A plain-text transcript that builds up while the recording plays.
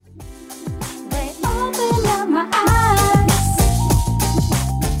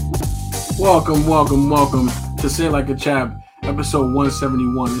Welcome to Say It Like a Chap, episode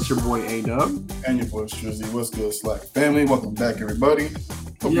 171. It's your boy A-Dub. And your boy Strizzy. What's good, Slack family? Welcome back, everybody.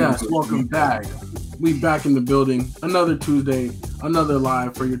 Yes, welcome back. We back in the building. Another Tuesday, another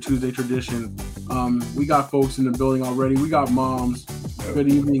live for your Tuesday tradition. We got folks in the building already. We got moms. Yep. Good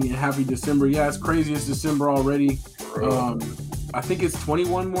evening and happy December. Yeah, it's crazy. It's December already. I think it's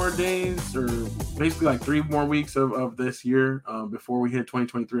 21 more days, or basically like 3 more weeks of this year before we hit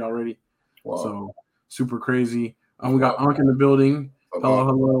 2023 already. Wow. So super crazy. We got Unc in the building.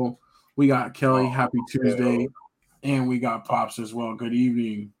 Hello. We got Kelly. Happy Tuesday. And we got Pops as well. Good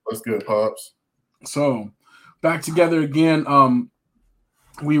evening. What's good, Pops? So back together again.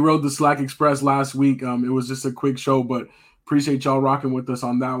 We rode the Slack Express last week. It was just a quick show, but appreciate y'all rocking with us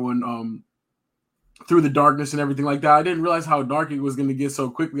on that one. Through the darkness and everything like that. I didn't realize how dark it was going to get so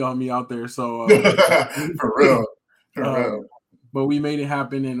quickly on me out there. So for real. But we made it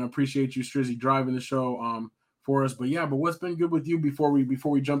happen, and appreciate you, Strizzy, driving the show for us. But what's been good with you before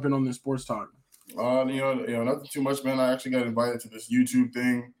we jump in on this sports talk? Nothing too much, man. I actually got invited to this YouTube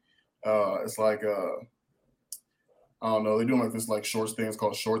thing. It's like I don't know, they're doing like this like shorts thing. It's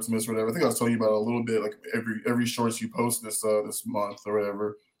called Shortsmas or whatever. I think I was telling you about it a little bit. Like every shorts you post this month or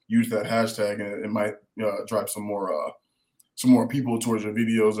whatever, use that hashtag, and it might drive some more people towards your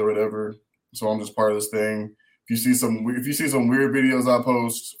videos or whatever. So I'm just part of this thing. If you see some weird videos I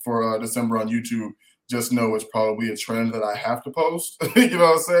post for December on YouTube, just know it's probably a trend that I have to post. You know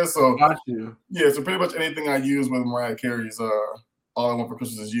what I'm saying? So got you. Yeah, so pretty much anything I use with Mariah Carey's "All I Want for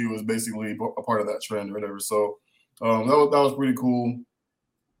Christmas Is You" is basically a part of that trend or whatever. So that was pretty cool.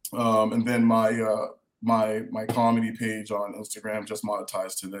 And then my comedy page on Instagram just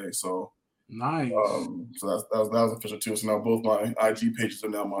monetized today. So nice. So that was official too. So now both my IG pages are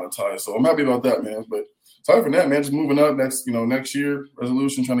now monetized. So I'm happy about that, man. But aside from that, man, just moving up next year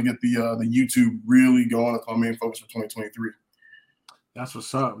resolution, trying to get the YouTube really going. That's my main focus for 2023. That's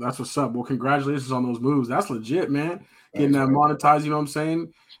what's up. Well, congratulations on those moves. That's legit, man. Getting that monetized, you know what I'm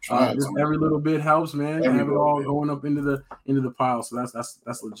saying? Just every little bit helps, man. Have it all going up into the pile. So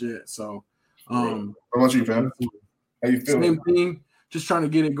that's legit. So what about you, fam? How you feeling? Same thing. Just trying to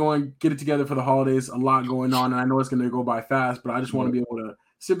get it together for the holidays. A lot going on, and I know it's going to go by fast, but I just want to be able to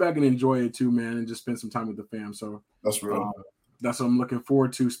sit back and enjoy it too, man, and just spend some time with the fam. So that's real. That's what I'm looking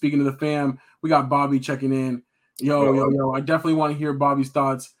forward to. Speaking of the fam, we got Bobby checking in. Yo. I definitely want to hear Bobby's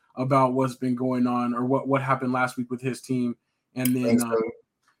thoughts about what's been going on or what happened last week with his team. And then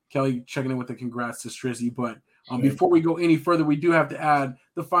Kelly checking in with the congrats to Strizzy. But before we go any further, we do have to add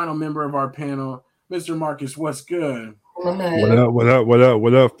the final member of our panel, Mr. Marcus. What's good? What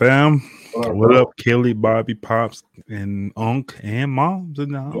up, fam? What up, Kelly, Bobby, Pops, and Unc, and Moms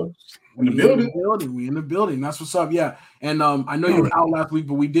in the house? We in the building. That's what's up. Yeah. And I know you were out last week,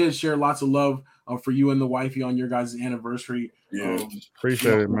 but we did share lots of love for you and the wifey on your guys' anniversary. Yeah,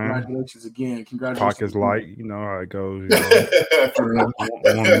 appreciate it, man. Congratulations again. Pockets light, you know how it goes.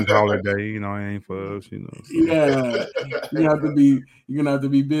 Woman's holiday, it ain't for us, So. Yeah, you're gonna have to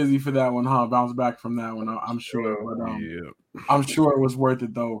be busy for that one, huh? Bounce back from that one, I'm sure. But I'm sure it was worth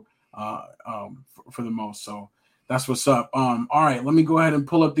it though, for the most. So that's what's up. All right, let me go ahead and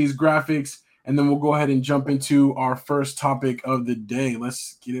pull up these graphics, and then we'll go ahead and jump into our first topic of the day.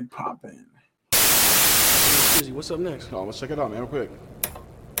 Let's get it popping. What's up next? Let's check it out, man, real quick.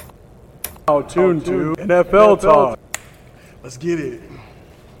 Tune to NFL Talk. Let's get it.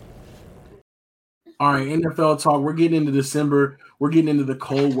 All right, NFL Talk. We're getting into December. We're getting into the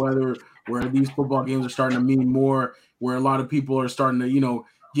cold weather where these football games are starting to mean more, where a lot of people are starting to,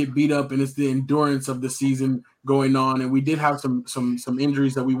 get beat up, and it's the endurance of the season going on. And we did have some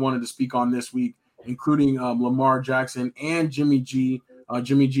injuries that we wanted to speak on this week, including Lamar Jackson and Jimmy G.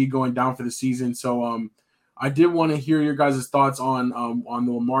 Jimmy G going down for the season. So I did want to hear your guys' thoughts on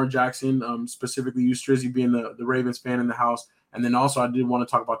the Lamar Jackson, specifically you, Strizzy, being the Ravens fan in the house. And then also I did want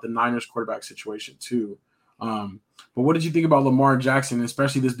to talk about the Niners quarterback situation too. But what did you think about Lamar Jackson,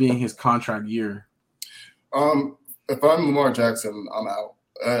 especially this being his contract year? If I'm Lamar Jackson, I'm out.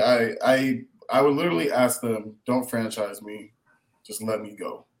 I would literally ask them, don't franchise me, just let me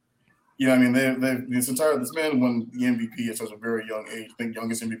go. I mean, this man won the MVP at such a very young age. I think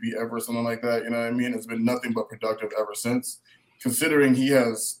youngest MVP ever, something like that. You know what I mean? It's been nothing but productive ever since. Considering he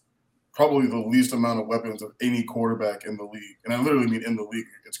has probably the least amount of weapons of any quarterback in the league, and I literally mean in the league.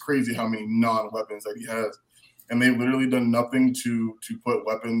 It's crazy how many non-weapons that he has, and they've literally done nothing to put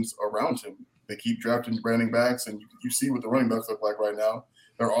weapons around him. They keep drafting running backs, and you see what the running backs look like right now.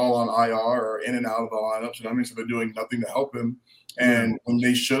 They're all on IR or in and out of the lineups. You know what I mean? So they're doing nothing to help him. And when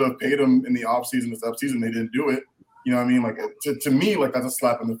they should have paid him in the offseason, this offseason, they didn't do it. You know what I mean? Like to me, like that's a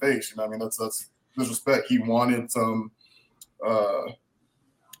slap in the face. You know what I mean? That's disrespect. He wanted some.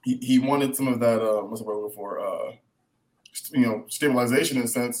 He wanted some of that. What's the word for? Stabilization in a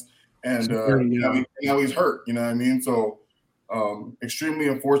sense. And now he's hurt. You know what I mean? So. Extremely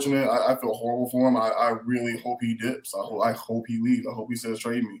unfortunate. I feel horrible for him. I really hope he dips. I hope he leaves. I hope he says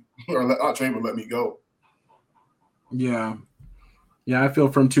trade me or not trade, but let me go. Yeah, I feel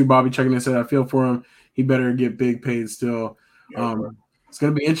for him too. Bobby checking in said I feel for him. He better get big paid still. It's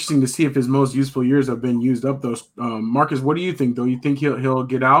going to be interesting to see if his most useful years have been used up. Those Marcus, what do you think though? You think he'll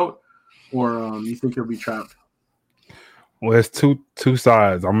get out, or you think he'll be trapped? Well, it's two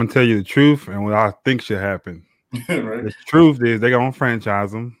sides. I'm gonna tell you the truth and what I think should happen. Right. The truth is they're gonna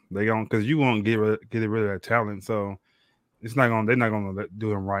franchise him. Because you won't get rid of that talent. So they're not gonna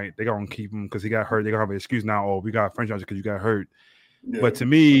do him right. They're gonna keep him because he got hurt. They're gonna have an excuse now. Oh, we got a franchise because you got hurt. Yeah. But to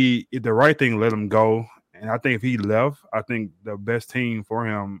me, the right thing, let him go. And I think if he left, I think the best team for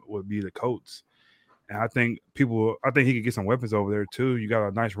him would be the Colts. And I think he could get some weapons over there too. You got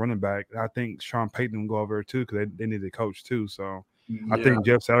a nice running back. I think Sean Payton will go over there too because they need a coach too. So. Yeah. I think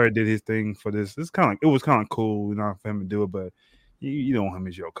Jeff Saturday did his thing for this. It was kind of cool, for him to do it, but you don't want him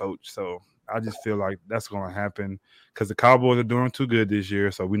as your coach. So I just feel like that's going to happen because the Cowboys are doing too good this year.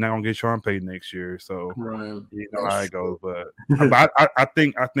 So we're not going to get Sean Payton next year. So right. You know how it goes. But I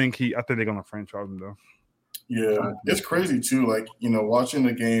think they're going to franchise him though. Yeah, it's crazy too. Like watching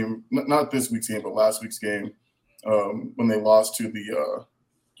the game, not this week's game, but last week's game, when they lost to the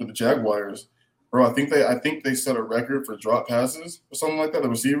Jaguars. Bro, I think they set a record for drop passes or something like that. The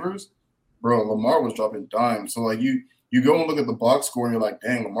receivers, bro, Lamar was dropping dimes. So like you go and look at the box score and you're like,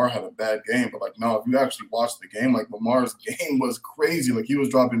 dang, Lamar had a bad game. But like, no, if you actually watch the game, like Lamar's game was crazy. Like he was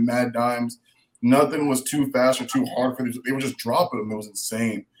dropping mad dimes. Nothing was too fast or too hard for them. They were just dropping them. It was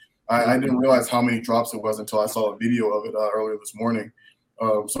insane. I didn't realize how many drops it was until I saw a video of it earlier this morning.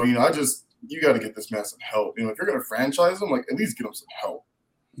 So you got to get this man some help. If you're gonna franchise him, like at least get him some help.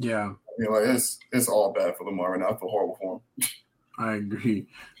 Yeah. It's all bad for Lamar right now. I feel horrible for him.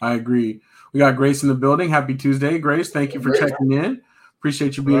 I agree. We got Grace in the building. Happy Tuesday, Grace. Thank you for checking in.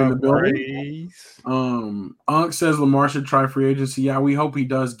 Appreciate you being in the building. Unc says Lamar should try free agency. Yeah, we hope he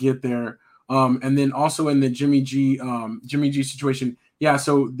does get there. And then also in the Jimmy G situation. Yeah,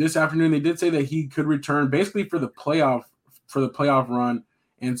 so this afternoon they did say that he could return basically for the playoff run.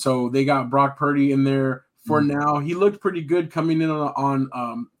 And so they got Brock Purdy in there for now. He looked pretty good coming in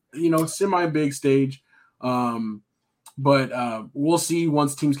on semi-big stage. But we'll see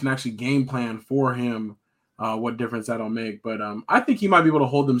once teams can actually game plan for him what difference that'll make. But I think he might be able to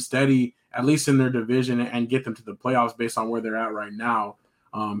hold them steady, at least in their division, and get them to the playoffs based on where they're at right now.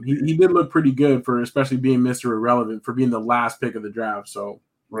 He did look pretty good for especially being Mr. Irrelevant, for being the last pick of the draft. So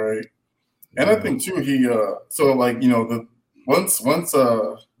right. And I think too, once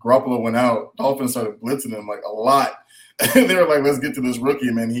Garoppolo went out, Dolphins started blitzing him like a lot. They were like, let's get to this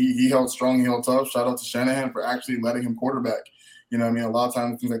rookie, man. He held strong, he held tough. Shout out to Shanahan for actually letting him quarterback. You know what I mean? A lot of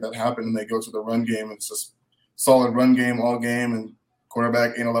times things like that happen and they go to the run game and it's just solid run game all game and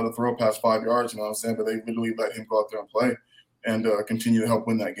quarterback ain't allowed to throw past 5 yards, you know what I'm saying? But they literally let him go out there and play and continue to help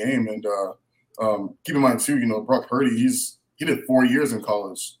win that game. And keep in mind too, Brock Purdy, he did 4 years in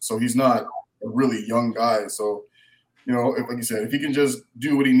college. So he's not a really young guy. So, like you said, if he can just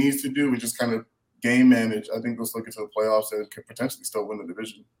do what he needs to do and just kind of game manage, I think let's look into the playoffs and could potentially still win the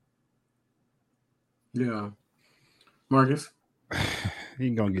division. Yeah. Marcus? He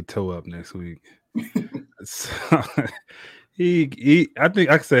ain't gonna get toe up next week. So, I think, like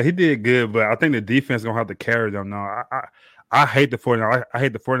I said, he did good, but I think the defense is gonna have to carry them now. I hate the 49ers. I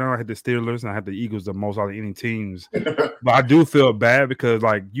hate the 49ers. I hate the Steelers, and I hate the Eagles the most out of any teams. But I do feel bad because,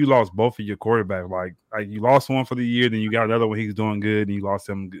 like, you lost both of your quarterbacks. Like you lost one for the year, then you got another one. He's doing good, and you lost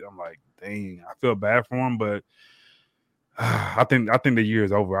him. I'm like, dang, I feel bad for him, but I think the year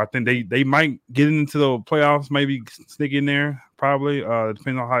is over. I think they might get into the playoffs, maybe sneak in there, probably,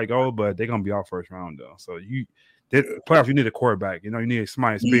 depending on how it goes. But they're gonna be our first round though. So playoffs, you need a quarterback. You need some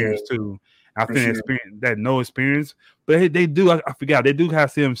experience too. I think no experience, but they do. I forgot they do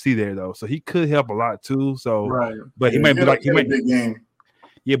have CMC there though, so he could help a lot too. So, right. But he might be like big game.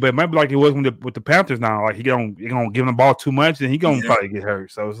 Yeah, but it might be like it was with the Panthers now. Like he gonna give him the ball too much, and he gonna probably get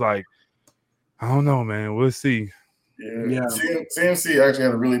hurt. So it's like, I don't know, man. We'll see. Yeah. CMC actually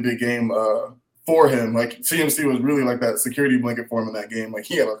had a really big game for him. Like CMC was really like that security blanket for him in that game. Like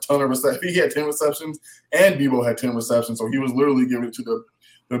he had a ton of receptions. He had 10 receptions, and Debo had 10 receptions. So he was literally giving it to the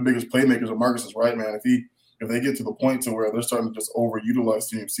biggest playmakers. And Marcus is right, man. If they get to the point to where they're starting to just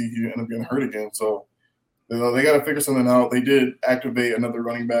overutilize CMC, he end up getting hurt again. So they got to figure something out. They did activate another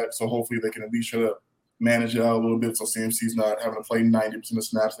running back, so hopefully they can at least try to manage it out a little bit so CMC's not having to play 90% of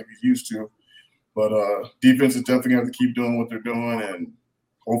snaps like he's used to. But defense is definitely going to have to keep doing what they're doing, and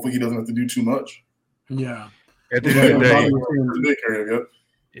hopefully he doesn't have to do too much. Yeah. At the end of the day, at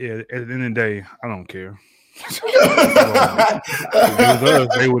the end of the day, I don't care. If it was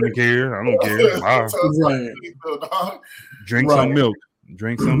us, they wouldn't care. I don't care. Right. Drink some milk.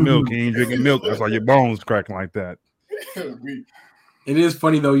 Drink some milk. You ain't drinking milk. That's why your bones cracking like that. It is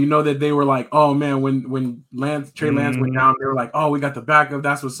funny though, you know that they were like, "Oh man, when Trey Lance went down, they were like, oh, we got the backup.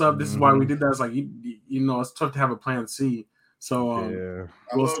 That's what's up. This is why we did that." It's like you know, it's tough to have a plan C. So I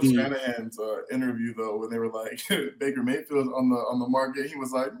love Shanahan's interview though when they were like Baker Mayfield on the market. He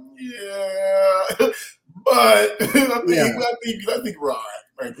was like, "Yeah, but I think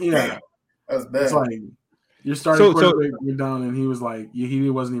right. Yeah, that's bad." It's like you're starting quarterback went down, and he was like, he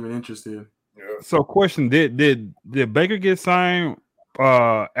wasn't even interested. Yeah. So, question: Did Baker get signed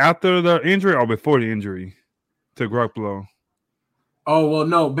after the injury or before the injury to Garoppolo? Oh well,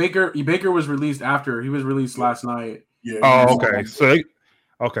 no. Baker was released after. He was released last night. Yeah. Oh, okay. So,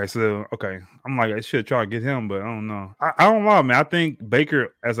 I'm like, I should try to get him, but I don't know. I don't know, man. I think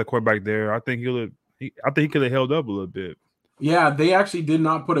Baker as a quarterback there, I think he could have held up a little bit. Yeah, they actually did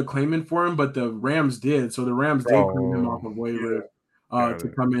not put a claim in for him, but the Rams did. So the Rams did bring him off of waiver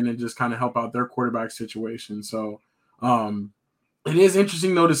to come in and just kind of help out their quarterback situation. So it is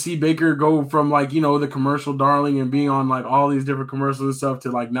interesting though to see Baker go from like, you know, the commercial darling and being on like all these different commercials and stuff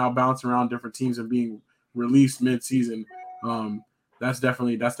to like now bouncing around different teams and being released mid-season. That's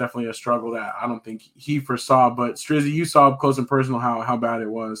definitely a struggle that I don't think he foresaw. But Strizzy, you saw up close and personal how bad it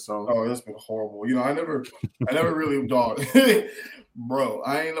was. So it's been horrible. You know, I never really dog. Bro,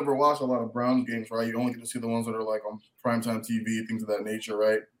 I ain't never watched a lot of Browns games, right? You only get to see the ones that are like on primetime TV, things of that nature,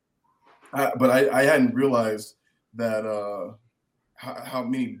 right? But I hadn't realized that how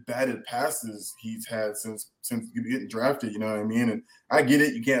many batted passes he's had since getting drafted. You know what I mean? And I get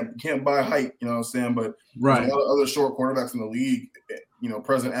it. You can't buy hype. You know what I'm saying? But right, there's a lot of other short quarterbacks in the league, you know,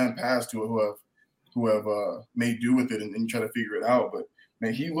 present and past, who have made do with it and try to figure it out. But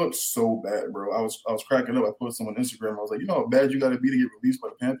man, he looked so bad, bro. I was cracking up. I put some on Instagram. I was like, you know how bad you got to be to get released by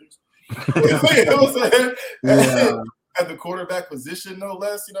the Panthers? You know what I'm saying? Yeah. At the quarterback position, no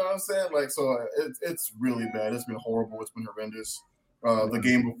less. You know what I'm saying? Like, so it's really bad. It's been horrible. It's been horrendous. The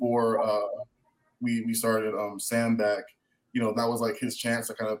game before we started Sam back, you know, that was like his chance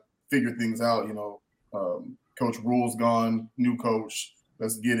to kind of figure things out. You know, Coach Rule's gone, new coach.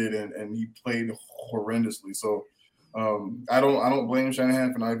 Let's get it, and he played horrendously. So I don't blame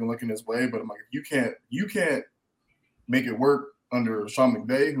Shanahan for not even looking his way. But I'm like, if you can't make it work under Sean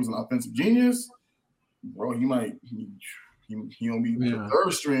McVay, who's an offensive genius, bro, he gonna be the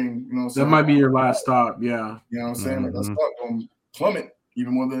third string. You know what I'm saying? That might be your last stop. Yeah. You know what I'm saying? Like, that stock gonna plummet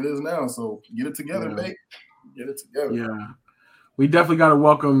even more than it is now. So get it together, mate. Get it together. Yeah. We definitely got to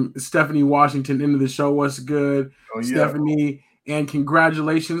welcome Stephanie Washington into the show. What's good, Stephanie? And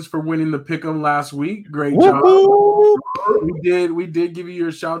congratulations for winning the Pick'em last week. Great job. We did give you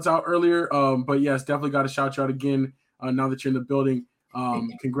your shouts out earlier. But yes, definitely got to shout you out again now that you're in the building.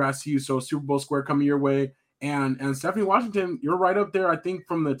 Congrats to you. So Super Bowl square coming your way. And Stephanie Washington, you're right up there, I think,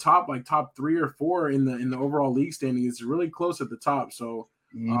 from the top 3 or 4 in the overall league standing. It's really close at the top. So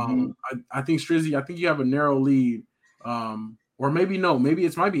I think Strizzy, I think you have a narrow lead. Or maybe no, maybe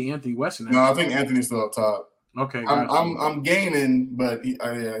it might be Anthony Weston. No, I think Anthony's still up top. Okay, I'm gaining, but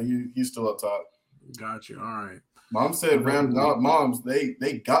he's still up top. Got you. All right. Mom said Moms,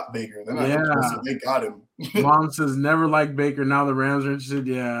 they got Baker. They're not interested. They got him. Mom says never liked Baker. Now the Rams are interested.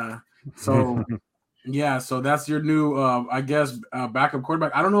 Yeah. So yeah, so that's your new I guess backup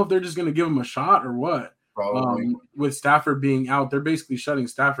quarterback. I don't know if they're just gonna give him a shot or what. Probably. With Stafford being out, they're basically shutting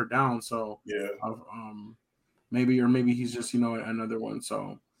Stafford down. So yeah. Maybe he's just, you know, another one.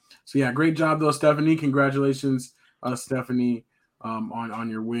 So yeah, great job though, Stephanie. Congratulations, Stephanie, on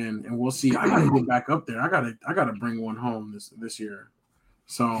your win. And we'll see. I gotta get back up there. I gotta bring one home this year.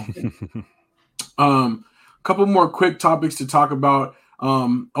 So couple more quick topics to talk about.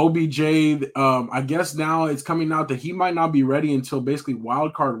 OBJ, I guess now it's coming out that he might not be ready until basically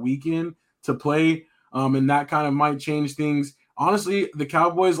wild card weekend to play. And that kind of might change things. Honestly, the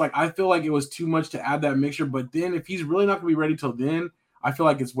Cowboys, like, I feel like it was too much to add that mixture. But then if he's really not going to be ready till then, I feel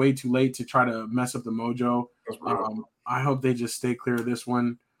like it's way too late to try to mess up the mojo. I hope they just stay clear of this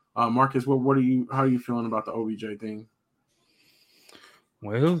one. Marcus, how are you feeling about the OBJ thing?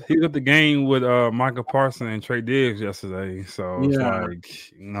 Well, he got the game with Michael Parsons and Trey Diggs yesterday. So it's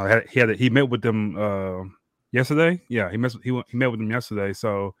like, you know, he met with them yesterday. Yeah, he met with them yesterday.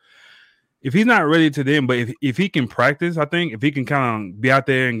 So if he's not ready to then, but if he can practice, I think if he can kind of be out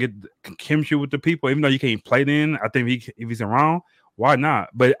there and get chemistry with the people, even though you can't play then, I think if he's around, why not?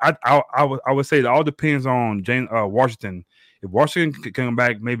 But I would say it all depends on Washington. If Washington can come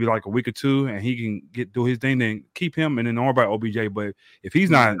back maybe like a week or two and he can do his thing, then keep him and then don't worry about OBJ. But if he's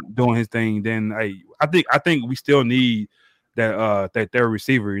not doing his thing, then hey, I think we still need that third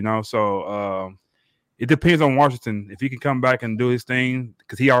receiver, you know. So it depends on Washington. If he can come back and do his thing,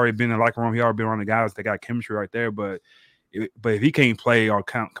 because he already been in the locker room, he already been around the guys that got chemistry right there. But if he can't play or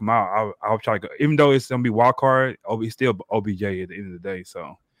can't come out, I'll try to go. Even though it's gonna be wild card, he's still OBJ at the end of the day.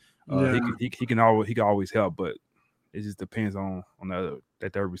 So he can always help, but it just depends on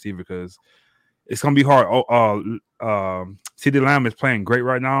that third receiver because it's gonna be hard. CeeDee Lamb is playing great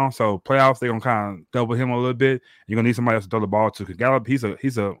right now, so playoffs they're gonna kind of double him a little bit. You're gonna need somebody else to throw the ball to. Because Gallup, he's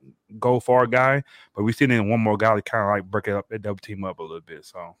a go far guy, but we still need one more guy to kind of like break it up, and double team up a little bit.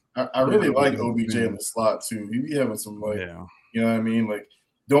 So I really like OBJ in the slot too. He be having some you know what I mean. Like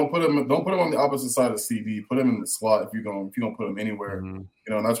don't put him on the opposite side of CD. Put him in the slot if you don't put him anywhere. Mm-hmm. You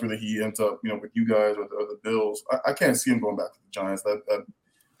know, and that's where he ends up. You know, with you guys or the Bills. I can't see him going back to the Giants. That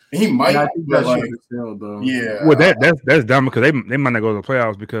he might. Yeah, I think that's though. Yeah. Well, that's dumb because they might not go to the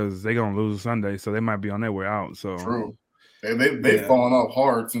playoffs because they're gonna lose Sunday, so they might be on their way out. So true. They've fallen off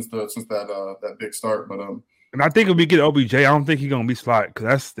hard since that big start, but and I think if we get OBJ, I don't think he's gonna be slot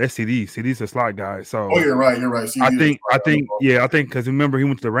because that's CD. CD's a slot guy. So you're right. CD I think because remember he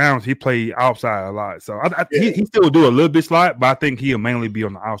went to the rounds, he played outside a lot. So he still do a little bit slot, but I think he'll mainly be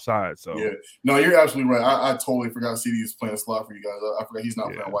on the outside. So yeah, no, you're absolutely right. I totally forgot CD's playing slot for you guys. I forgot he's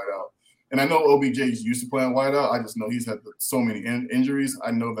not playing wide out. And I know OBJ's used to playing wide out. I just know he's had so many injuries.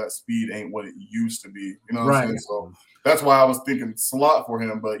 I know that speed ain't what it used to be. You know what I'm saying? So that's why I was thinking slot for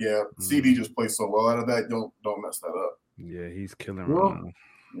him. But yeah, CD just plays so well out of that. Don't mess that up. Yeah, he's killing right now.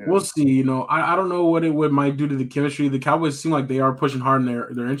 Yeah. We'll see. You know, I don't know what it might do to the chemistry. The Cowboys seem like they are pushing hard and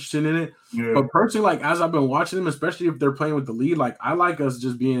they're interested in it. Yeah. But personally, like as I've been watching them, especially if they're playing with the lead, like I like us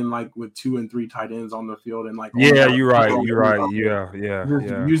just being like with 2 and 3 tight ends on the field and like you're right.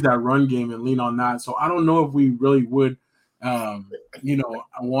 Yeah. Use that run game and lean on that. So I don't know if we really would,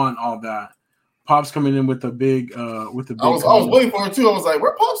 want all that. Pop's coming in with a big I was waiting for it too. I was like,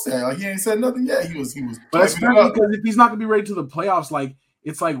 where Pop's at? Like he ain't said nothing yet. He was. But especially because if he's not gonna be ready to the playoffs, like.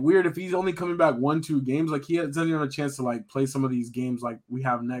 It's like weird if he's only coming back 1-2 games. Like he doesn't even have a chance to like play some of these games like we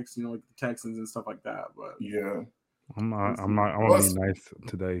have next, like the Texans and stuff like that. But yeah, I'm not. I want to be nice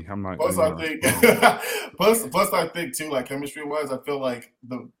today. I'm not. Plus, I think. plus, I think too. Like chemistry wise, I feel like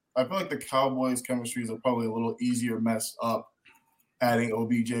the Cowboys' chemistries are probably a little easier messed up adding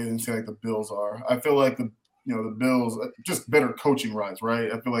OBJ than say like the Bills are. I feel like the Bills just better coaching wise,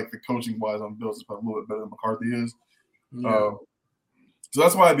 right? I feel like the coaching wise on Bills is probably a little bit better than McCarthy is. Yeah. So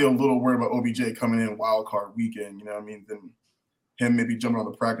that's why I'd be a little worried about OBJ coming in wild card weekend, you know what I mean? Then him maybe jumping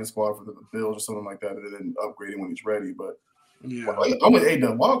on the practice squad for the Bills or something like that and then upgrading when he's ready. But yeah, I'm with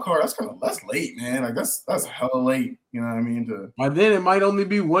the wild card. That's late, man. Like that's hella late, you know what I mean? By then it might only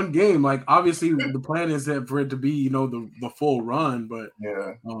be one game. Like obviously the plan is that for it to be, the full run, but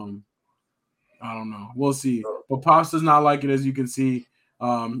yeah. I don't know. We'll see. But Pops does not like it, as you can see.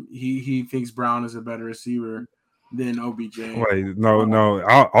 He thinks Brown is a better receiver than OBJ. Wait, no.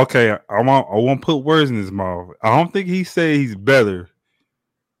 I won't put words in his mouth. I don't think he said he's better.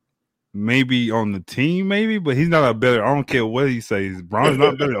 Maybe on the team, but he's not a better. I don't care what he says. Brown's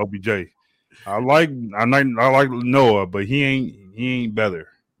not better than OBJ. I like Noah, but he ain't better.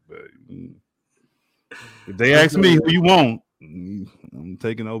 But if they ask me who you want, I'm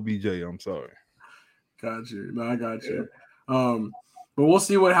taking OBJ. I'm sorry. Got you. No, I got you. But we'll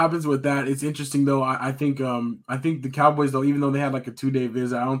see what happens with that. It's interesting though. I think the Cowboys though, even though they had like a 2-day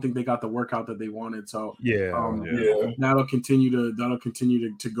visit, I don't think they got the workout that they wanted. So that'll continue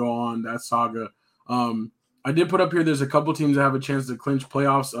to go on that saga. I did put up here. There's a couple teams that have a chance to clinch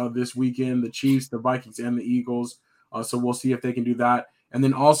playoffs this weekend: the Chiefs, the Vikings, and the Eagles. So we'll see if they can do that. And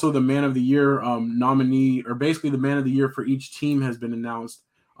then also the Man of the Year nominee, or basically the Man of the Year for each team, has been announced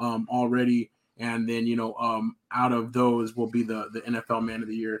already. And then, out of those will be the NFL Man of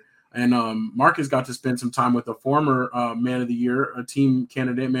the Year. And Marcus got to spend some time with a former Man of the Year, a team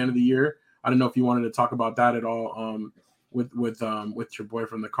candidate Man of the Year. I don't know if you wanted to talk about that at all with your boy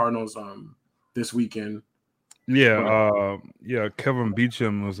from the Cardinals this weekend. Yeah, Kevin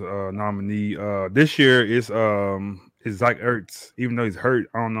Beacham was a nominee. This year is Zach Ertz. Even though he's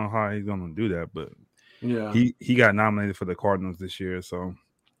hurt, I don't know how he's gonna do that, but yeah, he got nominated for the Cardinals this year. So.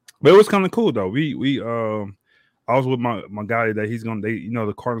 But it was kind of cool though. I was with my guy that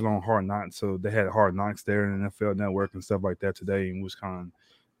the Cardinals on Hard Knocks, so they had Hard Knocks there in the NFL Network and stuff like that today, and was kind of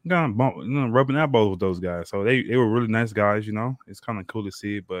kind of rubbing elbows with those guys. So they were really nice guys. It's kind of cool to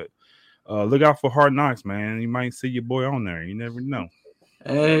see. But look out for Hard Knocks, man. You might see your boy on there. You never know.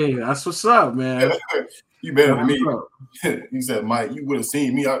 Hey, that's what's up, man. You better than me. You said, Mike, you would have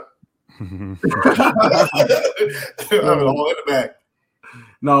seen me. I'm all in the back.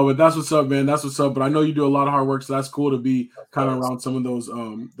 No, but that's what's up, man. That's what's up. But I know you do a lot of hard work, so that's cool to be kind of around some of those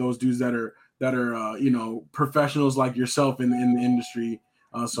dudes that are professionals like yourself in the industry.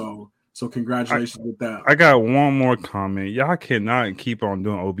 So congratulations with that. I got one more comment. Y'all cannot keep on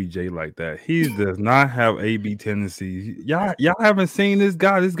doing OBJ like that. He does not have AB tendencies. Y'all haven't seen this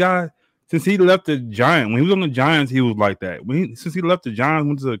guy. This guy, since he left the Giants, when he was on the Giants, he was like that. Since he left the Giants,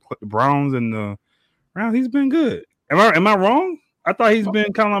 went to the Browns and the Browns, he's been good. Am I wrong? I thought he's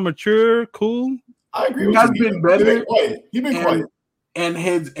been kind of mature, cool. I agree. He has been better. He's been quiet.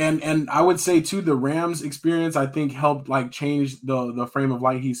 And I would say too, the Rams experience I think helped like change the frame of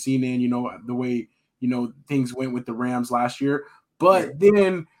light he's seen in, the way things went with the Rams last year. But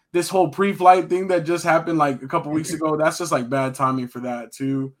then this whole pre-flight thing that just happened like a couple weeks ago, that's just like bad timing for that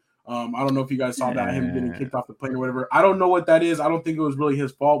too. I don't know if you guys saw that, him getting kicked off the plane or whatever. I don't know what that is. I don't think it was really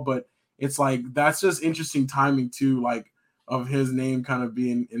his fault, but it's like that's just interesting timing too, like of his name kind of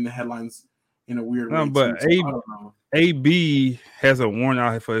being in the headlines in a weird way. But too, so I don't know. AB has a warrant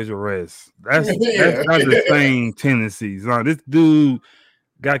out for his arrest. That's not the same tendencies. This dude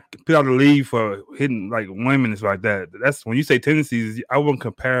got put out of the league for hitting like women and like that. That's when you say tendencies. I wouldn't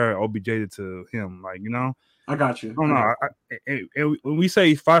compare OBJ to him. Like I got you. I don't know. And when we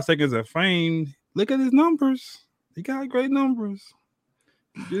say 5 seconds of fame, look at his numbers. He got great numbers.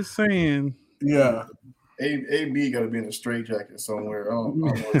 I'm just saying. Yeah. AB got to be in a straitjacket somewhere.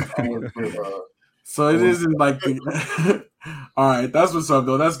 So it isn't like the all right, that's what's up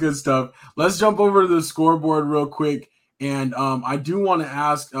though. That's good stuff. Let's jump over to the scoreboard real quick. And I do want to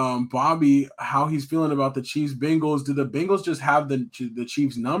ask Bobby how he's feeling about the Chiefs Bengals. Do the Bengals just have the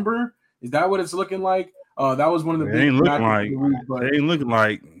Chiefs number? Is that what it's looking like? That was one of the big. It ain't looking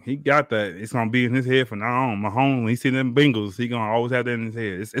like he got that. It's gonna be in his head from now on. Mahomes, when he see them Bengals, he gonna always have that in his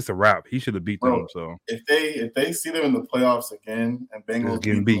head. It's a wrap. He should have beat them. So if they see them in the playoffs again and Bengals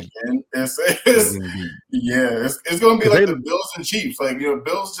getting beat again, it's gonna be like the Bills and Chiefs. Like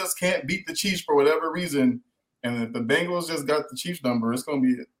Bills just can't beat the Chiefs for whatever reason. And if the Bengals just got the Chiefs number, it's gonna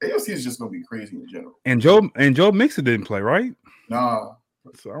be AFC is just gonna be crazy in general. And Joe Mixon didn't play, right? Nah.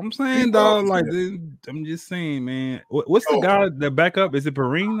 So I'm saying, dog, like I'm just saying, man. What's the guy that back up? Is it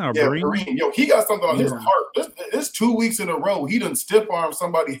Perrine or Perrine? Perrine. Yo, he got something on his heart. This 2 weeks in a row, he done stiff armed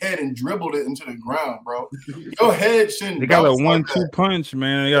somebody's head and dribbled it into the ground, bro. Your head shouldn't. They got a 1-2 punch,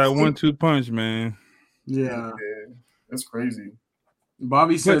 man. They got a 1-2 punch, man. Yeah, that's crazy.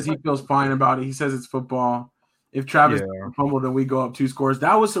 Bobby says he feels fine about it. He says it's football. If Travis fumbled, then we go up 2 scores.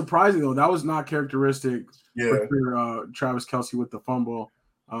 That was surprising though. That was not characteristic. For Travis Kelce with the fumble,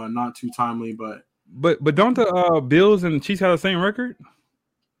 not too timely, but don't the Bills and the Chiefs have the same record?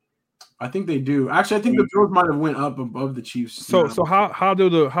 I think they do. Actually, I think the Bills might have went up above the Chiefs. So how do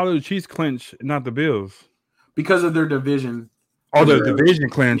the Chiefs clinch, not the Bills? Because of their division. Oh, their division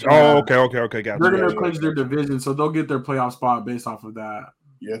clinch. Yeah. Oh, okay, got They're gonna clinch their division, so they'll get their playoff spot based off of that.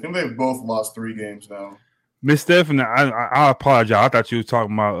 Yeah, I think they've both lost 3 games now. Miss Stephanie, I apologize. I thought you were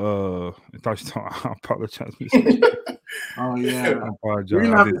talking about. I apologize. Oh yeah, I apologize. We're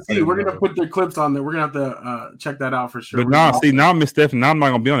gonna have to see. We're gonna put their clips on there. We're gonna have to check that out for sure. But now Miss Stephanie, now I'm not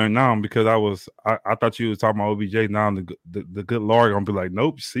gonna be on there now because I thought you was talking about OBJ. Now the good Lord gonna be like,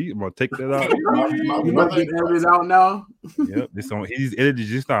 nope. See, I'm gonna take that out. You might get edited out now. Yep, he's edited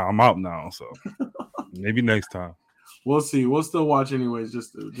just now. I'm out now, so maybe next time. We'll see. We'll still watch anyways,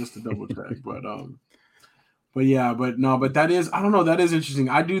 just to double check. But that is, I don't know, that is interesting.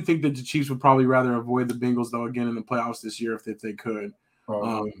 I do think that the Chiefs would probably rather avoid the Bengals though again in the playoffs this year if they could.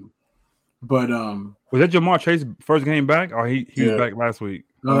 Was that Jamar Chase first game back, or he was back last week?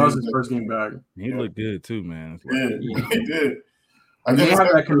 No, that was his first game back. He looked good too, man. He did. They had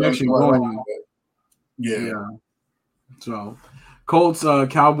that connection going. Yeah. So, Colts,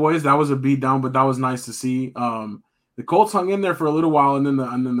 Cowboys, that was a beat down, but that was nice to see. The Colts hung in there for a little while, and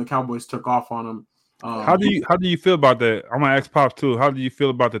then the Cowboys took off on them. How do you feel about that? I'm gonna ask Pops too. How do you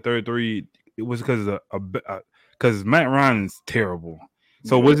feel about the 33? It was because Matt Ryan is terrible.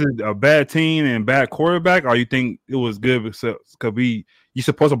 So was it a bad team and bad quarterback, or you think it was good because you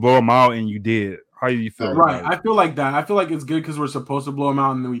supposed to blow them out and you did? How do you feel? Right, I feel like that. I feel like it's good because we're supposed to blow them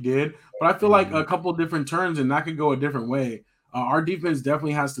out and we did. But I feel like a couple different turns and that could go a different way. Our defense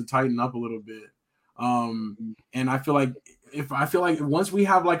definitely has to tighten up a little bit. And I feel like once we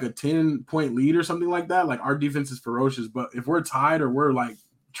have like a 10-point lead or something like that, like our defense is ferocious. But if we're tied or we're like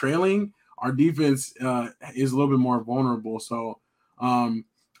trailing, our defense is a little bit more vulnerable. So I'm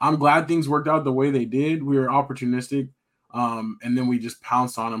glad things worked out the way they did. We were opportunistic. And then we just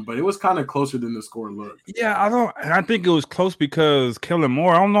pounced on them, but it was kind of closer than the score looked. Yeah, I think it was close because Kellen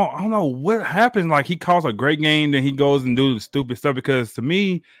Moore, I don't know what happened. Like he calls a great game, then he goes and do the stupid stuff. Because to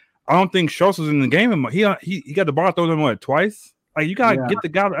me, I don't think Schultz was in the game. He got the ball thrown him twice. Like you gotta get the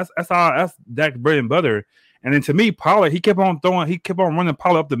guy. That's Dak's bread and butter. And then to me, Pollard, he kept on running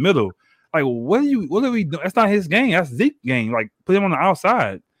Pollard up the middle. Like what are we doing? That's not his game. That's Zeke's game. Like put him on the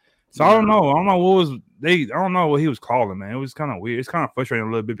outside. So I don't know what he was calling, man. It was kind of weird. It's kind of frustrating a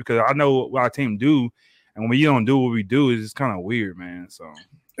little bit because I know what our team do, and when we don't do what we do, it's just kind of weird, man. So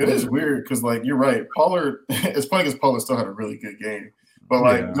it is weird because, like, you're right. Pollard, it's funny because Pollard still had a really good game,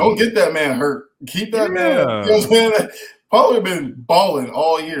 but don't get that man hurt. Keep that man. You know what I'm saying? Pollard been balling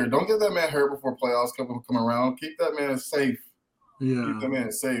all year. Don't get that man hurt before playoffs come around. Keep that man safe. Yeah, keep that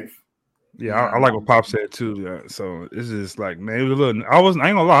man safe. Yeah, I like what Pop said too. So it's just like, man, it was a little. I ain't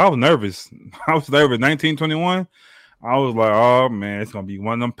gonna lie, I was nervous. 1921. I was like, oh man, it's gonna be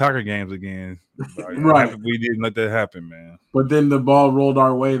one of them Packer games again. Right, we didn't let that happen, man. But then the ball rolled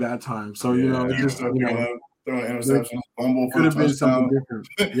our way that time, so it just throw an interception, fumble could have been something different.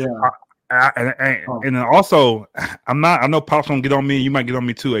 Yeah, and also, I know Pop's gonna get on me. You might get on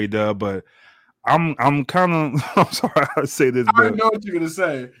me too, A-Dub, but I'm kind of. I'm sorry I say this, but I know what you're gonna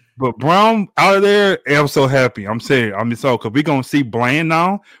say. But Brown out of there, I'm so happy. I'm so because we're gonna see Bland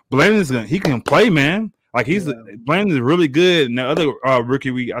now. Bland he can play, man. Like Bland is really good. And the other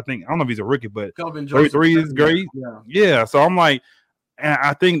rookie, I don't know if he's a rookie, but 33 is great. Yeah. So I'm like, and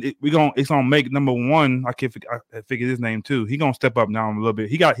I think it's gonna make number one. I figure his name too. He gonna step up now a little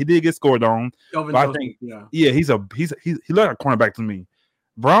bit. He did get scored on. But I think he looked like a cornerback to me.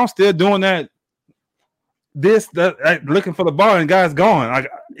 Brown still doing that. Looking for the ball and guys going. Like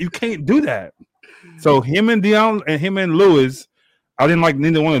you can't do that. So him and Dion and him and Lewis, I didn't like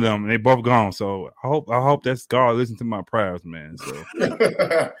neither one of them, and they both gone. So I hope that's God listen to my prayers, man. So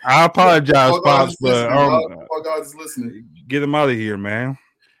I apologize, Pops, but God's listening. Get him out of here, man.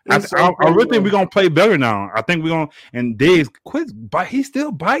 I really think we're gonna play better now. I think we're gonna and Diggs quit, but he's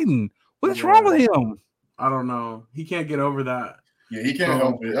still biting. What's wrong with him? I don't know. He can't get over that. Yeah, he can't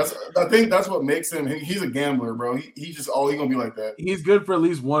help it. I think that's what makes him. He's a gambler, bro. He's just he's gonna be like that. He's good for at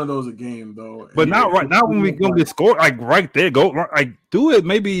least one of those a game, though. But not right now when we gonna get scored, like right there, go like do it.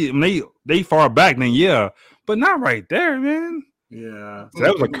 Maybe they far back, then but not right there, man. Yeah, so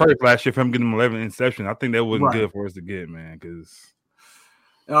that was a curse last year for him getting 11 interceptions. I think that wasn't good for us to get, man. Because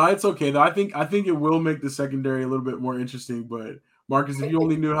it's okay though. I think it will make the secondary a little bit more interesting, but. Marcus, if you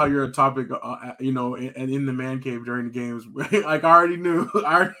only knew how you're a topic, and in the man cave during the games, like I already knew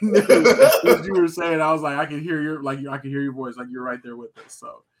what you were saying. I was like, I can hear your voice, like you're right there with us.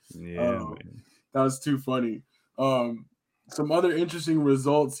 So that was too funny. Some other interesting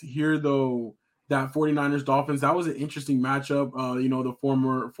results here, though. That 49ers Dolphins, that was an interesting matchup.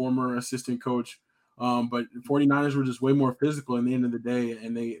 The former assistant coach, but 49ers were just way more physical in the end of the day,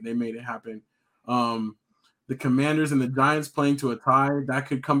 and they made it happen. The Commanders and the Giants playing to a tie that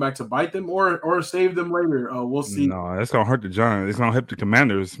could come back to bite them or save them later. We'll see. No, that's gonna hurt the Giants. It's gonna help the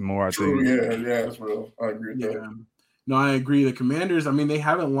Commanders more. I think. Yeah, that's real. I agree with that. No, I agree. The Commanders. I mean, they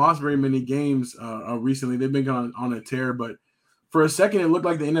haven't lost very many games recently. They've been on a tear, but for a second, it looked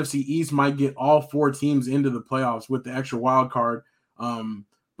like the NFC East might get all four teams into the playoffs with the extra wild card.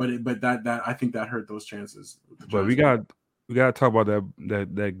 But that I think that hurt those chances. But we got to talk about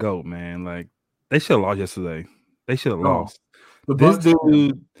that GOAT, man. Like. They should have lost yesterday. They should have lost. This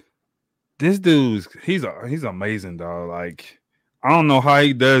dude's he's amazing, dog. Like I don't know how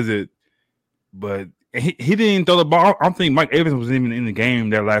he does it, but he didn't even throw the ball. I don't think Mike Evans was even in the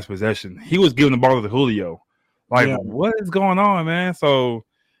game that last possession. He was giving the ball to Julio. Like what is going on, man? So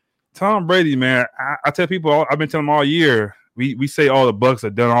Tom Brady, man, I tell people I've been telling them all year. We say all the Bucs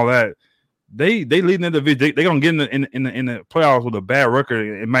have done all that. They leading the division. They gonna get in the playoffs with a bad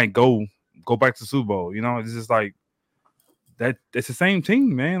record. It might go back to the Super Bowl. It's just like that. It's the same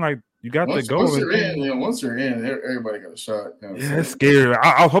team, man. Like you got to go. Once you're in, everybody got a shot. It's scary.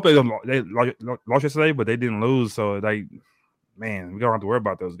 I hope they lost yesterday, but they didn't lose. So man, we don't have to worry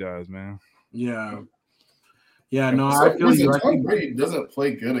about those guys, man. Yeah. No, I feel you. Tom Brady doesn't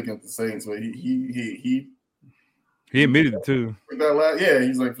play good against the Saints, but he admitted it too.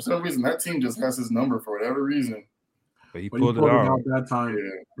 He's like for some reason that team just has his number for whatever reason. But he pulled it out that time. Yeah.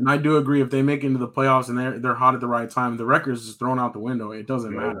 And I do agree if they make it into the playoffs and they're hot at the right time, the record is just thrown out the window. It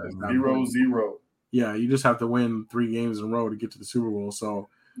doesn't matter. 0-0. Yeah, you just have to win 3 games in a row to get to the Super Bowl. So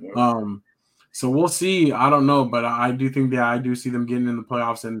So we'll see. I don't know, but I do think that I do see them getting in the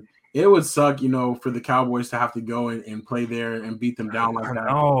playoffs, and it would suck, for the Cowboys to have to go and play there and beat them down like that.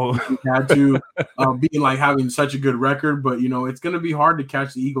 Oh, had to being like having such a good record, but it's going to be hard to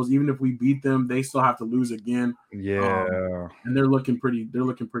catch the Eagles. Even if we beat them, they still have to lose again. Yeah, and they're looking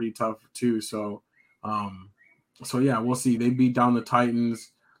pretty tough too. So, yeah, we'll see. They beat down the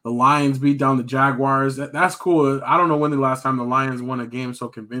Titans. The Lions beat down the Jaguars. That's cool. I don't know when the last time the Lions won a game so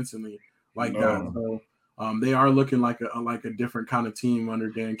convincingly like that. So they are looking like a different kind of team under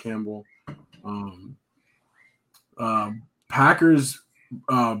Dan Campbell. Packers,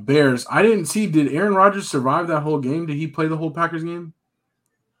 Bears. I didn't see. Did Aaron Rodgers survive that whole game? Did he play the whole Packers game?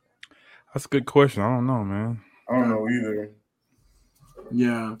 That's a good question. I don't know, man. I don't know either.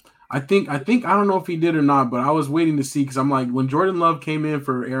 Yeah. I think I don't know if he did or not, but I was waiting to see because I'm like, when Jordan Love came in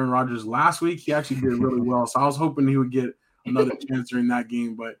for Aaron Rodgers last week, he actually did really well. So I was hoping he would get another chance during that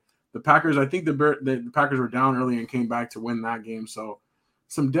game. But the Packers, I think the Packers were down early and came back to win that game. So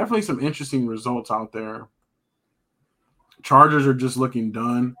definitely some interesting results out there. Chargers are just looking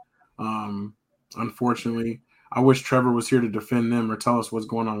done. Unfortunately, I wish Trevor was here to defend them or tell us what's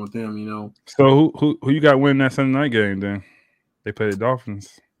going on with them. So who you got winning that Sunday night game then? They play the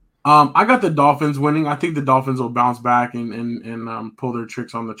Dolphins. I got the Dolphins winning. I think the Dolphins will bounce back and pull their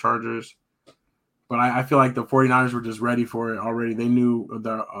tricks on the Chargers. But I feel like the 49ers were just ready for it already. They knew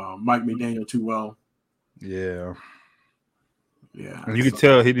the Mike McDaniel too well. Yeah. Yeah. And you could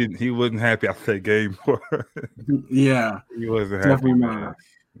tell he wasn't happy after that game. Yeah. He wasn't happy. Definitely mad.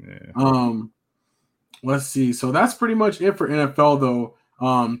 Yeah. Let's see. So that's pretty much it for NFL though.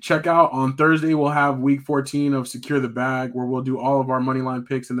 Check out on Thursday. We'll have week 14 of Secure the Bag where we'll do all of our money line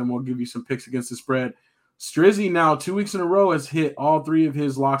picks and then we'll give you some picks against the spread. Strizzy now 2 weeks in a row has hit all 3 of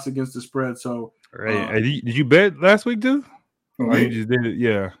his locks against the spread. So did you bet last week too? Or you just did it?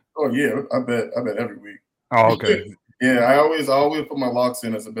 Yeah. Oh yeah, I bet every week. Oh, okay. Yeah, I always put my locks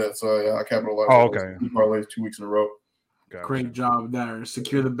in as a bet, so I capitalize. Oh, okay. Parlays 2 weeks in a row. Gotcha. Great job there.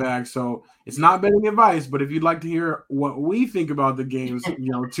 Secure the Bag. So it's not betting advice, but if you'd like to hear what we think about the games,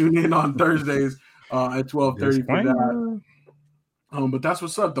 tune in on Thursdays at 12:30 for that. But that's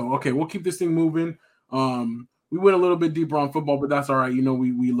what's up though. Okay, we'll keep this thing moving. We went a little bit deeper on football, but that's all right.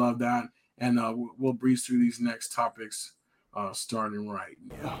 We love that, and we'll breeze through these next topics starting right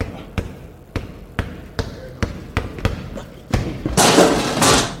now.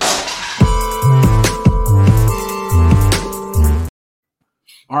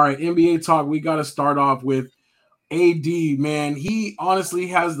 All right, NBA talk. We got to start off with AD, man. He honestly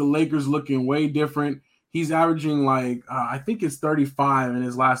has the Lakers looking way different. He's averaging I think it's 35 in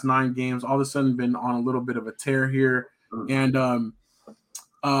his last 9 games. All of a sudden been on a little bit of a tear here. And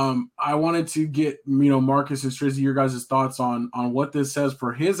I wanted to get, Marcus and Strizzy, your guys' thoughts on what this says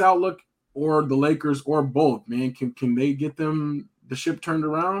for his outlook or the Lakers or both, man. Can they get the ship turned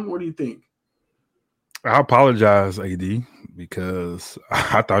around? What do you think? I apologize, AD, because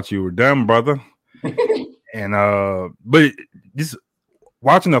I thought you were done, brother. And but just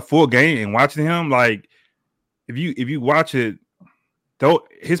watching the full game and watching him, if you watch it, though,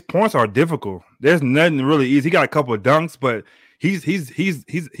 his points are difficult. There's nothing really easy. He got a couple of dunks, but he's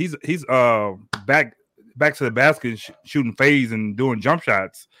back to the basket, shooting fades and doing jump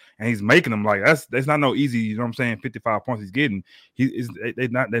shots, and he's making them. That's not no easy. You know what I'm saying? 55 points he's getting.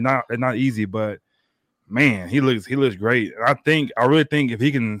 They're not easy, but. Man, he looks great. I really think if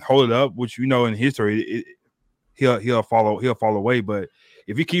he can hold it up, which in history, he'll fall away. But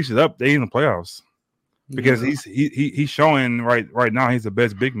if he keeps it up, they in the playoffs because he's showing right now he's the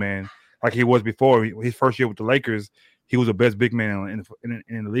best big man like he was before. His first year with the Lakers, he was the best big man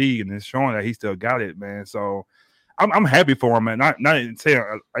in the league, and it's showing that he still got it, man. So I'm happy for him, man. Not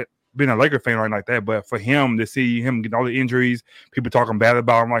saying being a Laker fan like that, but for him to see him get all the injuries, people talking bad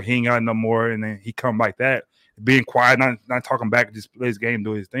about him like he ain't got no more, and then he come like that, being quiet, not talking back, just play his game,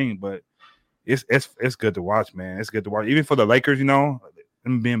 do his thing. But it's good to watch, man. It's good to watch, even for the Lakers, them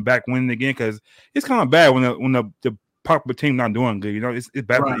being back winning again, because it's kind of bad when the popular team not doing good. It's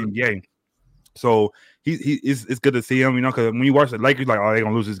bad for the NBA. So it's good to see him, because when you watch the Lakers, they're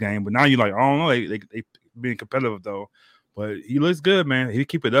gonna lose this game, but now you're like, I don't know, they being competitive though. But he looks good, man. If he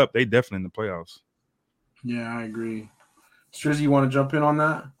keep it up, they definitely in the playoffs. Yeah, I agree. Strizzy, you want to jump in on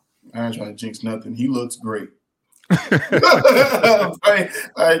that? I ain't trying to jinx nothing. He looks great. Hey,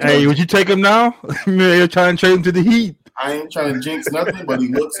 would you take him now? You're trying to trade him to the Heat. I ain't trying to jinx nothing, but he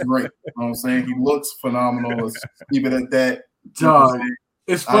looks great. You know what I'm saying? He looks phenomenal. Let's keep it at that. Dog.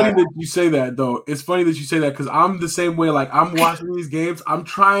 It's funny that you say that, though. It's funny that you say that because I'm the same way. I'm watching these games. I'm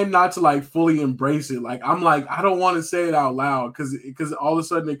trying not to fully embrace it. I'm I don't want to say it out loud because all of a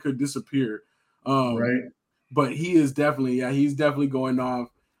sudden it could disappear. Right. But he's definitely going off.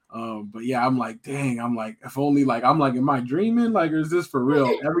 But yeah, I'm like, dang, I'm like, if only like, I'm like, am I dreaming? Like, or is this for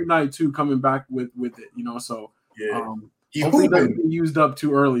real? Every night too, coming back with it, you know. So hopefully it doesn't get used up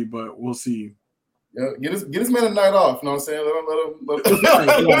too early, but we'll see. Yeah, get this man a night off. You know what I'm saying? Let him. You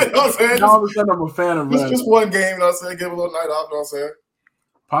know what I'm saying? Now all of a sudden I'm a fan of just one game. You know what I'm saying? Give him a little night off. You know what I'm saying?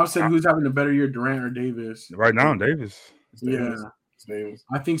 Pop said who's having a better year, Durant or Davis? Right now, Davis. Yeah, it's Davis.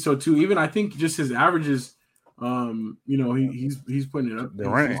 I think so too. Even I think just his averages. You know, he's putting it up.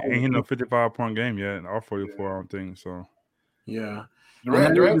 Durant ain't hitting a 55-point game yet, or 44, I don't think so. Yeah,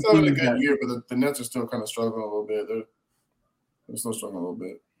 Durant's having a good year, but the Nets are still kind of struggling a little bit. They're still struggling a little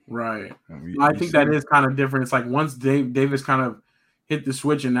bit. Right. I think that is kind of different. It's like once Davis kind of hit the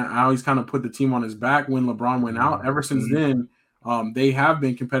switch and now he's kind of put the team on his back when LeBron went out. Ever since then, they have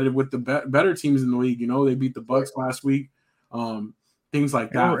been competitive with the better teams in the league. You know, they beat the Bucks last week. Things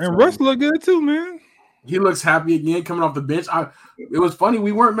like that. And Russ looked good too, man. He looks happy again coming off the bench. It was funny.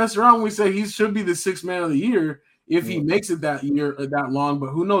 We weren't messing around when we said he should be the 6th man of the year if he makes it that year that long.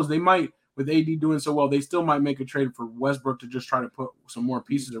 But who knows? They might. With AD doing so well, they still might make a trade for Westbrook to just try to put some more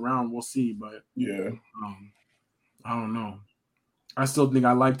pieces around. We'll see, but I don't know. I still think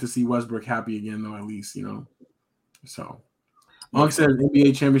I like to see Westbrook happy again, though. At least, you know. So, Monk says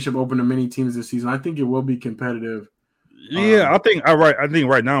NBA championship open to many teams this season. I think it will be competitive. Yeah, I think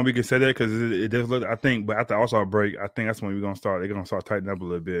right now we can say that because it does look. I think, but after All-Star break, I think that's when we're gonna start. They're gonna start tightening up a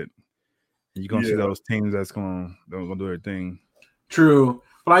little bit. You're gonna see those teams they're gonna do their thing. True.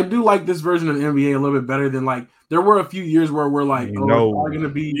 But I do like this version of the NBA a little bit better than like there were a few years where we're like, it's going to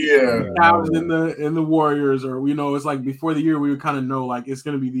be the Cavs and the Warriors, or you know, it's like before the year we would kind of know like it's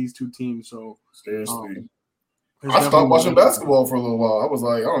going to be these two teams. So seriously, I stopped watching basketball for a little while. I was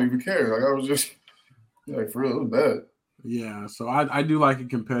like, I don't even care. Like I was just like for real, it was bad. Yeah, so I do like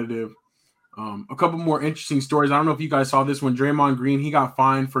it competitive. A couple more interesting stories. I don't know if you guys saw this one. Draymond Green, he got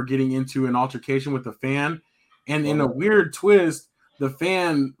fined for getting into an altercation with a fan, and in a weird twist, the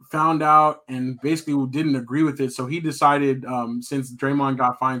fan found out and basically didn't agree with it. So he decided, since Draymond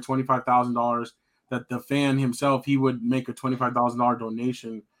got fined $25,000, that the fan himself, he would make a $25,000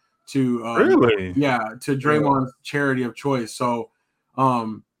 donation to to Draymond's charity of choice. So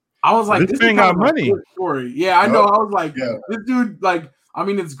I was like, this thing got money. Story. Yeah, I know. I was like, this dude, like, I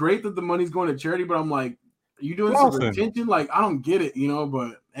mean, it's great that the money's going to charity, but I'm like, are you doing some retention? Like, I don't get it, you know,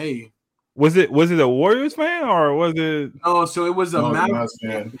 but hey. Was it a Warriors fan or was it? Oh, so it was a Mavs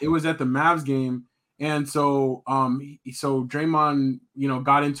game. It was at the Mavs game, and so so Draymond, you know,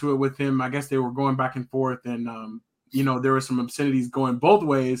 got into it with him. I guess they were going back and forth, and you know, there were some obscenities going both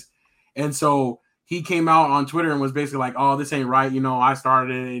ways, and so he came out on Twitter and was basically like, "Oh, this ain't right. You know, I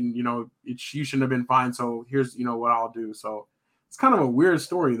started it, and you know, you shouldn't have been fined. So here's what I'll do." So it's kind of a weird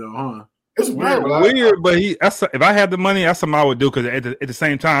story, though, huh? It's weird, but if I had the money, that's something I would do because at the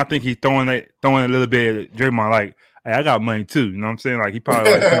same time, I think he's throwing a little bit at Draymond, like, hey, I got money too. You know what I'm saying? Like he probably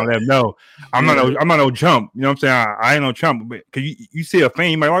like let him know I'm not no chump. You know what I'm saying? I ain't no chump. But cause you see a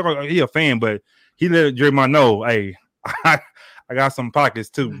fan, you might like he a fan, but he let Draymond know, hey, I got some pockets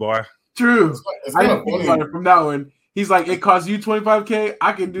too, boy. True. I didn't think about it from that one. He's like, it costs you $25K.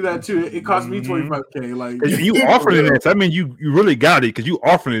 I can do that too. It costs me $25K. Like you offering it. I mean, you really got it because you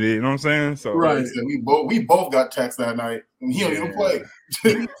offering it. You know what I'm saying? So right. We both got text that night, and he don't even play.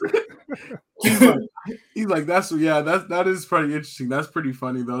 he's like, that is pretty interesting. That's pretty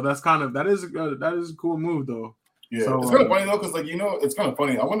funny though. That is a cool move though. Yeah, so, it's kind of funny though because it's kind of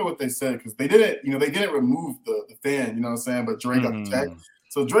funny. I wonder what they said because they didn't remove the fan. You know what I'm saying? But Dre got the text,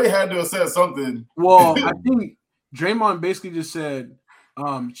 so Dre had to have said something. Well, I think Draymond basically just said,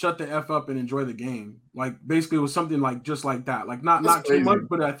 shut the F up and enjoy the game. Like basically it was something like just like that. Like not too much,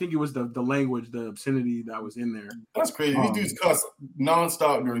 but I think it was the language, the obscenity that was in there. That's crazy. These dudes cuss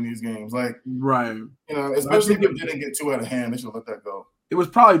nonstop during these games. Like right. You know, especially if it didn't get too out of hand, they should let that go. It was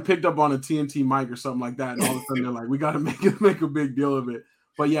probably picked up on a TNT mic or something like that. And all of a sudden they're like, we gotta make a big deal of it.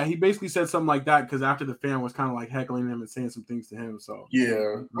 But yeah, he basically said something like that because after the fan was kind of like heckling him and saying some things to him. So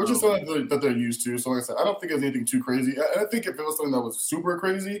yeah, which is something that they're used to. So like I said, I don't think there's anything too crazy. I think if it was something that was super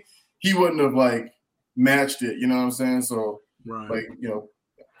crazy, he wouldn't have like matched it. You know what I'm saying? So like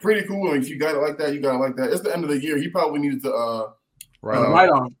pretty cool. And if you got it like that, you got it like that. It's the end of the year. He probably needed to write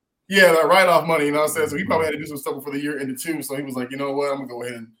off. Yeah, that write-off money. You know what I'm saying? So he probably had to do some stuff before the year ended too. So he was like, you know what? I'm gonna go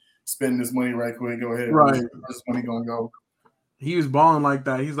ahead and spend this money right quick. Go ahead. Right. This money gonna go. He was balling like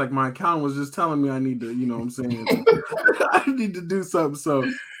that. He's like, my accountant was just telling me I need to, you know what I'm saying? I need to do something. So,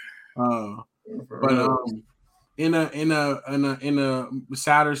 but in a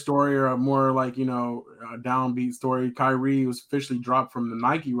sadder story or a more like, a downbeat story, Kyrie was officially dropped from the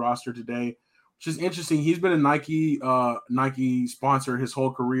Nike roster today, just interesting. He's been a Nike sponsor his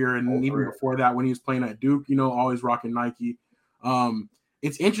whole career, and even before that, when he was playing at Duke, always rocking Nike.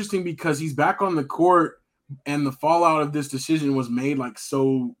 It's interesting because he's back on the court, and the fallout of this decision was made like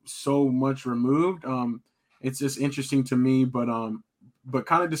so much removed. It's just interesting to me, but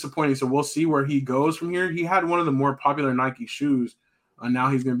kind of disappointing. So we'll see where he goes from here. He had one of the more popular Nike shoes, and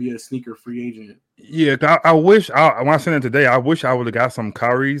now he's going to be a sneaker free agent. Yeah, I wish when I seen it today, I wish I would have got some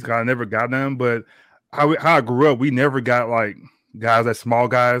Kyrie's. I never got them, but how I grew up, we never got like guys that small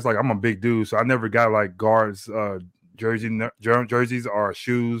guys. Like I'm a big dude, so I never got like guards jerseys or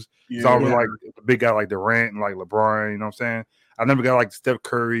shoes. It's always like the big guy like Durant and like LeBron. You know what I'm saying? I never got like Steph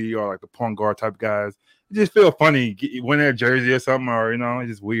Curry or like the point guard type guys. It just feel funny winning a jersey or something, or it's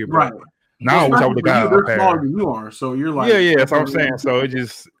just weird. Right. Now I wish I would have got a pair. Smaller than you are, so you're like, yeah, that's what I'm saying. So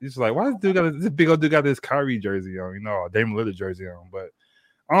it's like, why this big old dude got this Kyrie jersey on, or Damian Lillard jersey on? But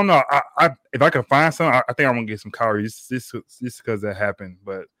I don't know. I if I can find some, I think I'm gonna get some Kyrie just because that happened.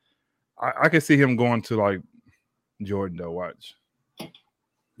 But I can see him going to like Jordan though. Watch.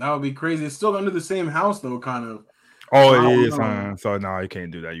 That would be crazy. It's still under the same house though, kind of. Oh, it is. So no, you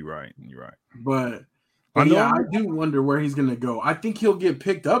can't do that. You're right. But yeah, I do wonder where he's gonna go. I think he'll get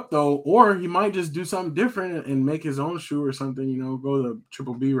picked up though, or he might just do something different and make his own shoe or something. Go the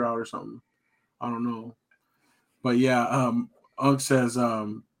Triple B route or something. I don't know. But yeah, Unk says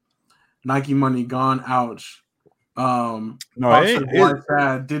Nike money gone. Ouch. No,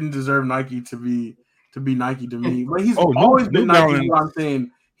 sad. Didn't deserve Nike to be Nike to me. But he's always been Nike. What I'm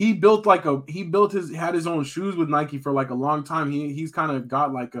saying. He had his own shoes with Nike for like a long time. He's kind of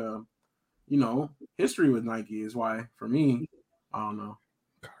got like a history with Nike is why for me, I don't know.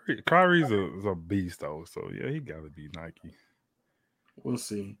 Kyrie's a beast though, so yeah, he got to be Nike. We'll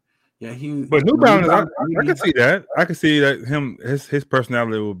see. Yeah, But New Balance, I can see that. I can see that his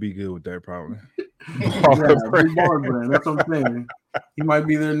personality will be good with that probably. Baller brand. That's what I'm saying. He might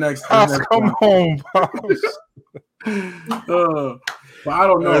be there next. Come on, but I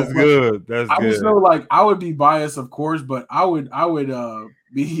don't know. That's good. I just know, like, I would be biased, of course, but I would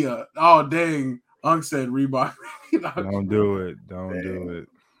be oh dang, Unk said Reebok. Don't do it. Do it.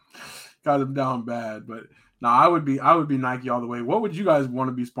 Got him down bad, but no, I would be Nike all the way. What would you guys want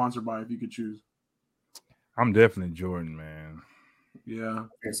to be sponsored by if you could choose? I'm definitely Jordan, man. I Yeah,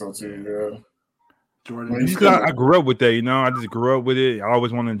 think so too. Yeah. Jordan. I grew up with that, I just grew up with it. I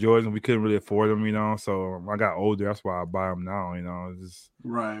always wanted Jordans. We couldn't really afford them, so I got older. That's why I buy them now, Just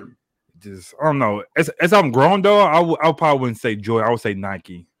right. Just I don't know. As I'm grown though, I probably wouldn't say Jordan. I would say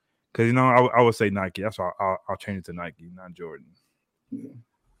Nike, because I would say Nike. That's why I'll change it to Nike, not Jordan. Yeah.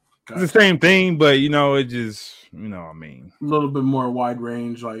 It's the same thing, but it just I mean, a little bit more wide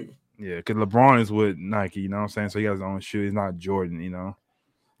range, like yeah, because LeBron is with Nike, you know what I'm saying? So he has his own shoe. He's not Jordan,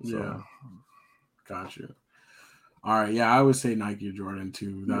 So. Yeah. Gotcha. All right, yeah, I would say Nike or Jordan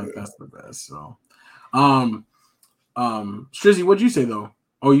too. That's the best. So, Strizzy, what'd you say though?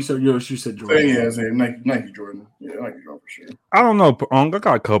 Oh, you said Jordan. Yeah, I say Nike Jordan. Yeah, Nike Jordan for sure. I don't know. I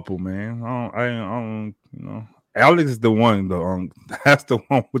got a couple, man. I don't. Alex is the one though. That's the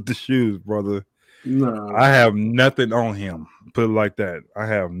one with the shoes, brother. No, I have nothing on him. Put it like that. I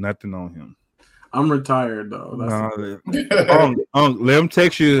have nothing on him. I'm retired though. Let him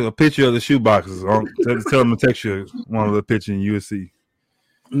text you a picture of the shoe boxes. Tell him to text you one of the pictures and you will see.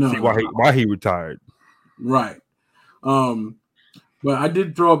 No, see why he retired. Right. But I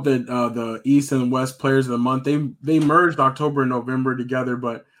did throw up the East and West Players of the Month. They merged October and November together,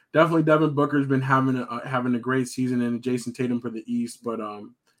 but definitely Devin Booker's been having a great season, and Jason Tatum for the East. But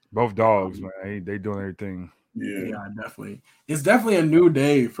both dogs, man, they doing everything. Yeah, definitely. It's definitely a new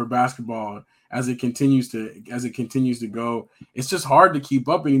day for basketball as it continues to go. It's just hard to keep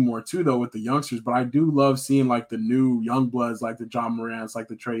up anymore too, though, with the youngsters. But I do love seeing like the new young bloods, like the John Morants, like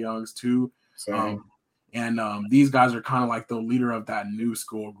the Trae Youngs too. And these guys are kind of like the leader of that new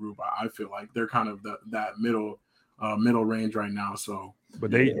school group. I feel like they're kind of that middle range right now. So,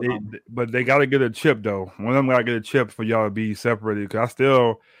 but they got to get a chip though. One of them got to get a chip for y'all to be separated. Because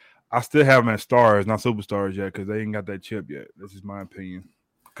I still have them as stars, not superstars yet, because they ain't got that chip yet. This is my opinion.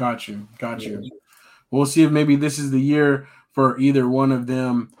 Got you. We'll see if maybe this is the year for either one of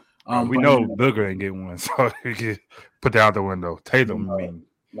them. We know Booker ain't getting one, so you can put that out the window. Tatum, I mean.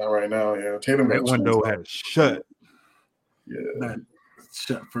 Not right now, yeah. Tatum, that window had shut. Yeah, that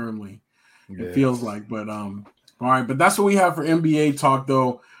shut firmly. Yeah. It feels like, but all right. But that's what we have for NBA talk,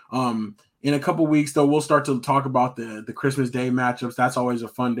 though. In a couple weeks, though, we'll start to talk about the Christmas Day matchups. That's always a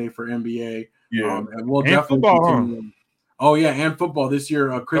fun day for NBA. Yeah, and we'll definitely continue. Oh yeah, and football this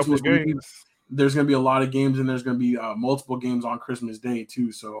year. Christmas week, there's going to be a lot of games, and there's going to be multiple games on Christmas Day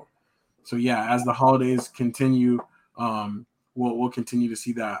too. So So yeah, as the holidays continue, we'll continue to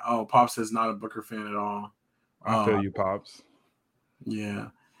see that. Oh, Pops is not a Booker fan at all. I feel you, Pops. Yeah.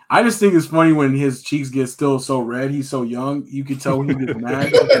 I just think it's funny when his cheeks get still so red. He's so young. You can tell when he gets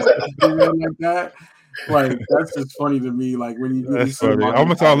mad like that. Like that's just funny to me. Like when you that's funny. I'm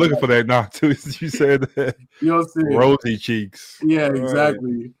gonna start looking for that now too. You said that. You know what I'm saying? Rosy cheeks. Yeah,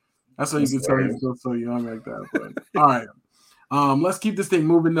 exactly. That's how you can tell he's still so young like that. But all right. Let's keep this thing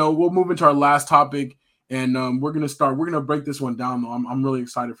moving though. We'll move into our last topic, and we're gonna break this one down though. I'm really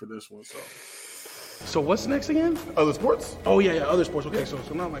excited for this one. So what's next again? Other sports? Oh yeah, other sports. Okay, so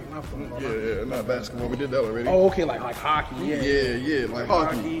not football. Yeah, not basketball. We did that already. Oh, okay, like hockey. Yeah, like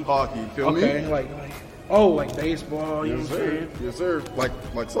hockey. Feel me? Okay, like baseball. You know what I'm saying? Yes, sir.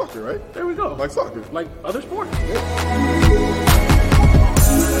 Like soccer, right? There we go. Like soccer. Like other sports.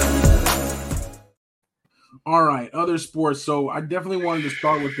 All right, other sports. So I definitely wanted to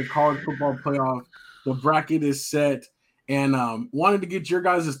start with the college football playoff. The bracket is set. And wanted to get your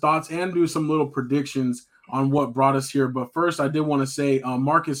guys' thoughts and do some little predictions on what brought us here. But first, I did want to say,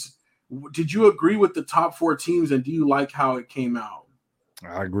 Marcus, did you agree with the top 4 teams, and do you like how it came out?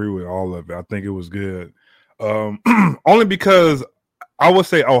 I agree with all of it. I think it was good. Only because I would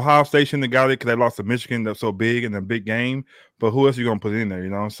say Ohio State shouldn't have got it because they lost to Michigan. That's so big in a big game. But who else are you going to put in there,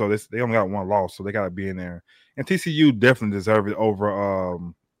 you know? So they only got one loss, so they got to be in there. And TCU definitely deserved it over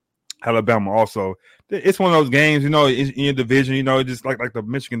Alabama also. It's one of those games, you know, in your division, you know, just like the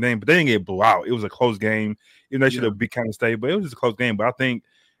Michigan game, but they didn't get blew out. It was a close game. You know, they should have been kind of stayed, but it was just a close game. But I think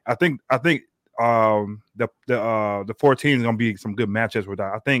the 4 teams are gonna be some good matchups with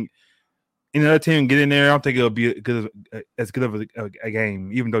that. I think any other team get in there, I don't think it'll be as good of a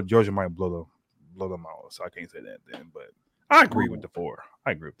game, even though Georgia might blow them out. So I can't say that then. But I agree with the 4.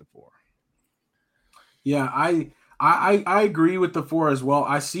 Yeah, I agree with the 4 as well.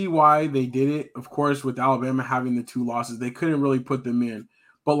 I see why they did it. Of course, with Alabama having the 2 losses, they couldn't really put them in.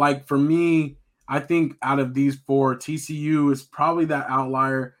 But like for me, I think out of these 4, TCU is probably that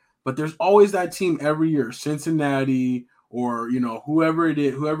outlier. But there's always that team every year, Cincinnati or whoever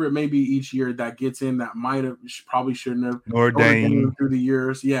it may be each year that gets in that might have probably shouldn't have. Notre Dame through the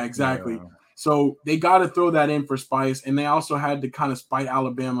years. Yeah, exactly. Yeah. So they got to throw that in for spice, and they also had to kind of spite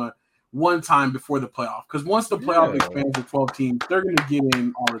Alabama one time before the playoff, because once the playoff expands to 12 teams, they're going to get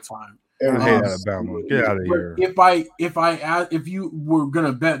in all the time. Alabama, get out of here. If you were going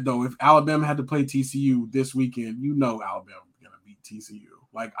to bet though, if Alabama had to play TCU this weekend, Alabama was going to beat TCU.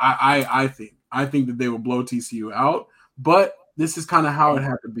 Like I think that they will blow TCU out, but this is kind of how it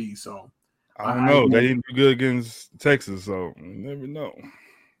had to be. So I don't know. They didn't do good against Texas, so you never know.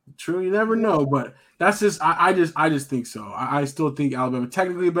 True, you never know, but that's just I just think so. I still think Alabama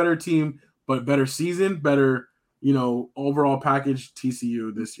technically a better team, but better season, better overall package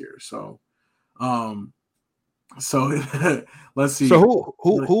TCU this year. So, let's see. So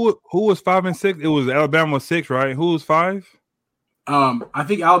who was 5 and 6? It was Alabama 6, right? Who was 5? I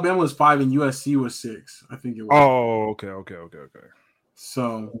think Alabama was 5 and USC was 6. I think it was. Oh, okay.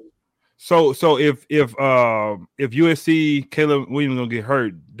 So if USC Caleb Williams gonna get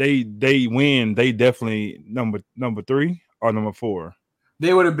hurt, they win. They definitely number 3 or number 4.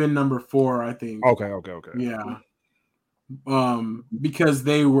 They would have been number 4, I think. Okay. Yeah. Because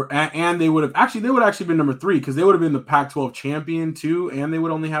they were, and they would actually been number 3 because they would have been the Pac-12 champion too, and they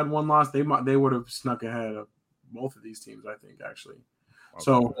would only had one loss. They would have snuck ahead of both of these teams, I think, actually. Okay.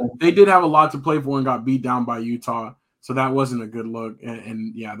 So they did have a lot to play for and got beat down by Utah. So that wasn't a good look.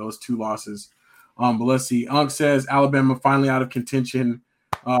 And yeah, those 2 losses. But let's see. Unk says Alabama finally out of contention.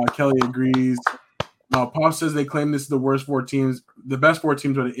 Kelly agrees. Pop says they claim this is the worst 4 teams, the best 4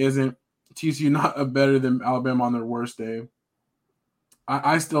 teams, but it isn't. TCU not better than Alabama on their worst day.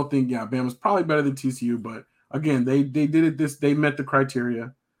 I still think, Bama's probably better than TCU, but again, they did it they met the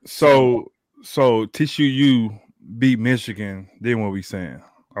criteria. So TCU beat Michigan, then what are we saying?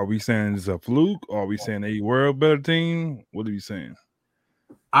 Are we saying it's a fluke? Or are we saying they were a better team? What are we saying?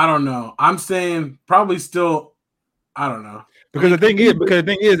 I don't know. I'm saying probably still, I don't know. Because the thing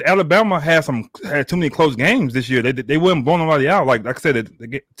is, Alabama had too many close games this year. They wouldn't blow nobody out. Like I said,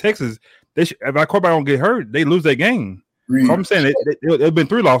 Texas, if our quarterback don't get hurt, they lose that game. So I'm saying it'd been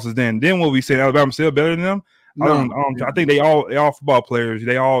 3 losses then. Then what we saying? Alabama still better than them? No. I think they all football players.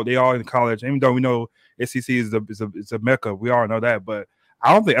 They all in college. Even though we know SEC is a mecca, we all know that. But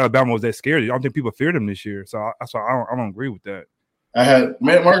I don't think Alabama was that scared. I don't think people feared them this year. So I don't agree with that.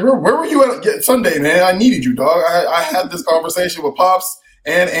 Mark, where were you at Sunday, man? I needed you, dog. I had this conversation with Pops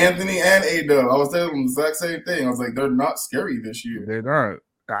and Anthony and A-Dub. I was telling them the exact same thing. I was like, they're not scary this year. They're not.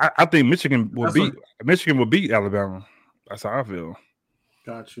 I think Michigan will beat Alabama. That's how I feel.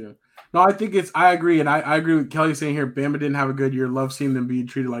 Gotcha. No, I think I agree, and I agree with Kelly saying here. Bama didn't have a good year. Love seeing them be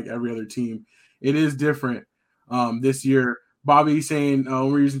treated like every other team. It is different this year. Bobby saying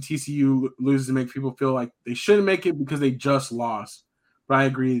we're using TCU loses to make people feel like they shouldn't make it because they just lost. But I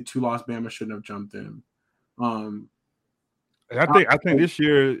agree, 2-loss Bama shouldn't have jumped in. I think this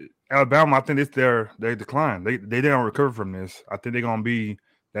year Alabama, I think it's their decline. They didn't recover from this. I think they're gonna be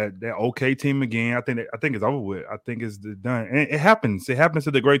that okay team again. I think it's over with. I think it's done. And it happens. It happens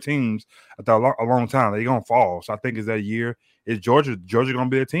to the great teams after a long time. They're gonna fall. So I think it's that year. Is Georgia gonna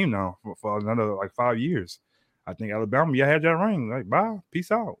be a team now for another like 5 years? I think Alabama, you had that ring. Like, bye,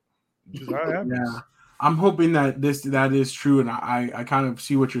 peace out. Just how it happens. Yeah. I'm hoping that that is true, and I kind of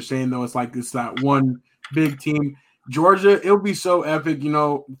see what you're saying though. It's like it's that one big team. Georgia, it'll be so epic,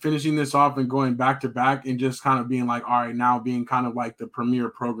 finishing this off and going back to back and just kind of being like, all right, now being kind of like the premier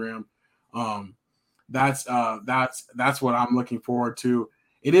program. That's what I'm looking forward to.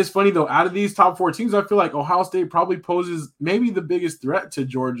 It is funny though, out of these top 4 teams, I feel like Ohio State probably poses maybe the biggest threat to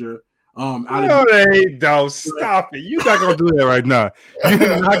Georgia. They don't stop it. You're not gonna do that right now.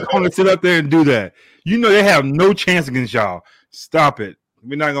 You're not gonna sit up there and do that. You know they have no chance against y'all. Stop it.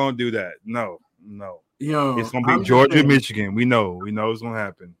 We're not gonna do that. No. It's gonna be Georgia, Michigan. We know it's gonna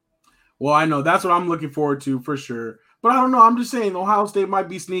happen. Well, I know that's what I'm looking forward to for sure. But I don't know. I'm just saying Ohio State might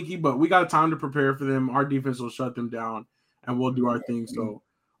be sneaky, but we got time to prepare for them. Our defense will shut them down, and we'll do our thing. So,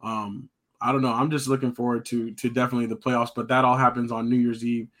 I don't know. I'm just looking forward to definitely the playoffs. But that all happens on New Year's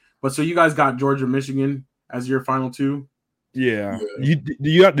Eve. But so you guys got Georgia, Michigan as your final 2? Yeah. Do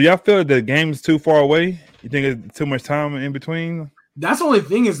y'all feel that the game's too far away? You think it's too much time in between? That's the only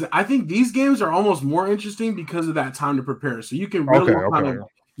thing is that I think these games are almost more interesting because of that time to prepare. So you can really kind of,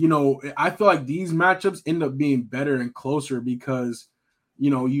 I feel like these matchups end up being better and closer because,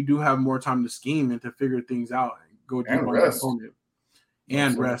 you do have more time to scheme and to figure things out and go deep on the opponent.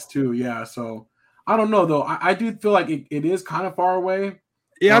 And rest too. Yeah. So I don't know though. I do feel like it is kind of far away.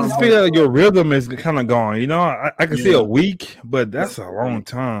 Yeah, I just feel like your rhythm is kind of gone. I can see a week, but that's a long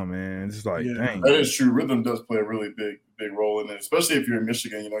time, man. It's like, dang. That is true. Rhythm does play a really big role in it, especially if you're in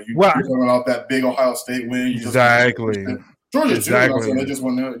Michigan. You're coming off that big Ohio State win. Exactly. Georgia too. They just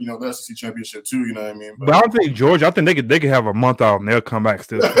won the SEC championship too. You know what I mean? But I don't think Georgia. I think they could have a month off and they'll come back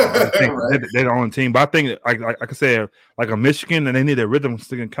still. I think they're the only team. But I think, like I said, like a Michigan, and they need their rhythm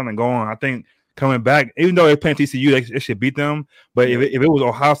still kind of going. I think. Coming back, even though they're playing TCU, they should beat them. But if it was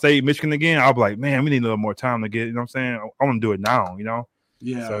Ohio State, Michigan again, I'll be like, man, we need a little more time to get. You know what I'm saying? I want to do it now.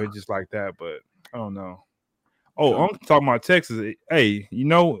 Yeah. So it's just like that, but I don't know. Oh, I'm talking about Texas. Hey,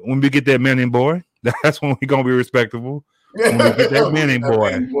 when we get that Manning boy, that's when we're gonna be respectable. When we get that Manning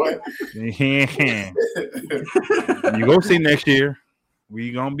boy, you go see next year.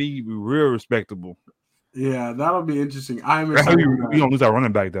 We gonna be real respectable. Yeah, that'll be interesting. I'm excited. We gonna lose our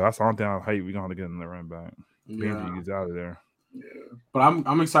running back though. That's the only thing I hate. We gonna have to get in the running back. Benji gets out of there. Yeah, but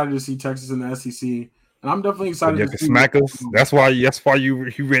I'm excited to see Texas in the SEC, and I'm definitely excited to see smack us. That's why you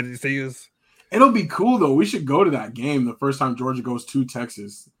ready to see us. It'll be cool though. We should go to that game the first time Georgia goes to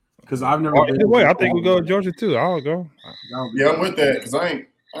Texas because I've never. Either way, I think we go to Georgia too. I'll go. Yeah, I'm with that because I ain't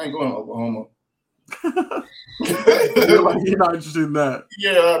going to Oklahoma. You're not interested in that.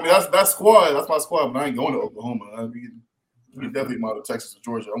 Yeah, I mean that's squad. That's my squad, but I ain't going to Oklahoma. We definitely model Texas and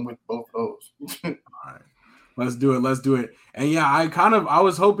Georgia. I'm with both of those. All right, let's do it. And yeah, I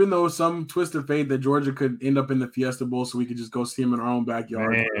was hoping though some twist of fate that Georgia could end up in the Fiesta Bowl so we could just go see them in our own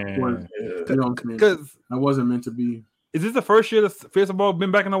backyard. Because that wasn't meant to be. Is this the first year the Fiesta Bowl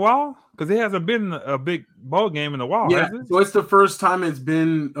been back in a while? Because it hasn't been a big bowl game in a while. Yeah, so it's the first time it's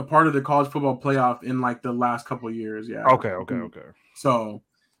been a part of the college football playoff in like the last couple of years. Yeah. Okay. So,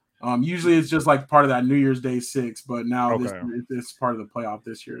 usually it's just like part of that New Year's Day 6, but now this part of the playoff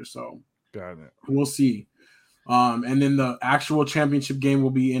this year. So, got it. We'll see. And then the actual championship game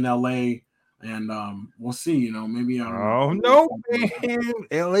will be in LA. And we'll see, maybe. Oh no, man.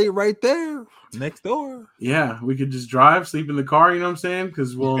 LA right there, next door. Yeah, we could just drive, sleep in the car. You know what I'm saying?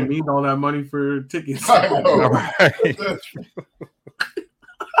 Because we'll need all that money for tickets. Gas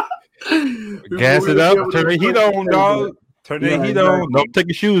it up, turn the heat on, dog. Turn the heat on. Don't take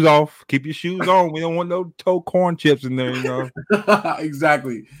your shoes off. Keep your shoes on. We don't want no toe corn chips in there.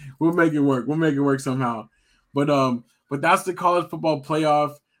 Exactly. We'll make it work. We'll make it work somehow. But that's the college football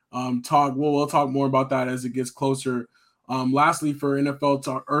playoff. Talk. We'll talk more about that as it gets closer. Lastly, for NFL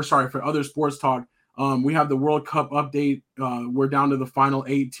talk, for other sports talk, we have the World Cup update. We're down to the final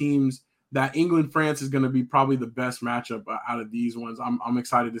 8 teams. That England-France is going to be probably the best matchup out of these ones. I'm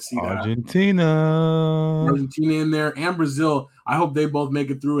excited to see that. Argentina in there and Brazil. I hope they both make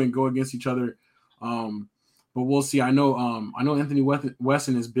it through and go against each other. but we'll see. I know Anthony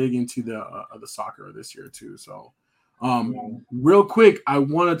Weston is big into the soccer this year too. So, real quick, I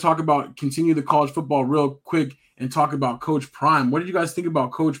want to continue the college football real quick and talk about Coach Prime. What did you guys think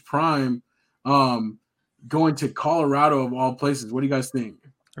about Coach Prime going to Colorado of all places? What do you guys think?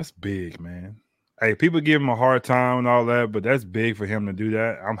 That's big, man. Hey, people give him a hard time and all that, but that's big for him to do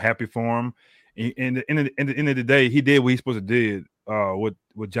that. I'm happy for him. And at the end of the day, he did what he's supposed to do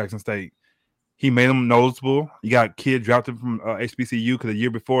with Jackson State. He made them noticeable. You got kids drafted from HBCU because the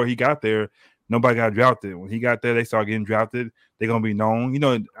year before he got there, nobody got drafted. When he got there, they started getting drafted. They're going to be known. You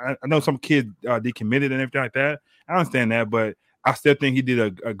know, I know some kids decommitted and everything like that. I understand that, but I still think he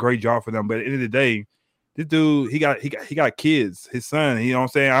did a great job for them. But at the end of the day, this dude, he got kids. His son, you know what I'm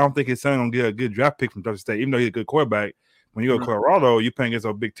saying? I don't think his son going to get a good draft pick from Georgia State, even though he's a good quarterback. When you go to Colorado, you're playing against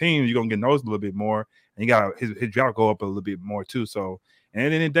a big team, you're going to get noticed a little bit more. And you got his draft go up a little bit more too. So, and at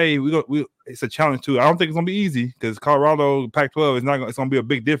the end of the day, it's a challenge too. I don't think it's gonna be easy because Colorado Pac-12 it's gonna be a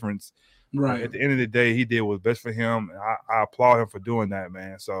big difference. Right. At the end of the day, he did what's best for him. I applaud him for doing that,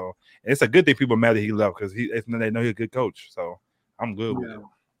 man. So it's a good thing people are mad that he left because they know he's a good coach. So I'm good with it.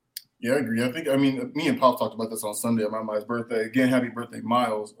 Yeah, I agree. I mean, me and Pop talked about this on Sunday on my birthday. Again, happy birthday,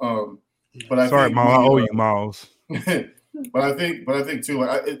 Miles. But Sorry, Miles. I owe you, Miles. But I think too,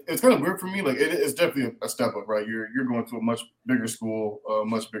 like it's kind of weird for me. Like it's definitely a step up, right? You're going to a much bigger school, a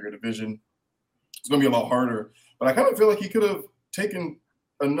much bigger division. It's gonna be a lot harder. But I kind of feel like he could have taken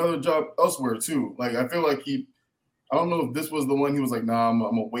another job elsewhere too. Like I feel like I don't know if this was the one he was like, nah, I'm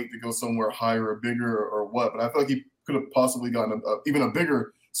gonna wait to go somewhere higher or bigger or what. But I feel like he could have possibly gotten even a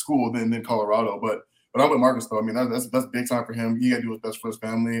bigger school than Colorado. But I'm with Marcus though. I mean that's big time for him. He got to do what's best for his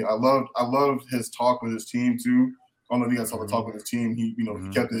family. I loved his talk with his team too. I don't know if you guys saw the talk with his team. He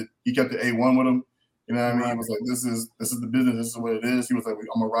kept it A1 with him. You know what I mean? He was like, this is the business. This is what it is. He was like,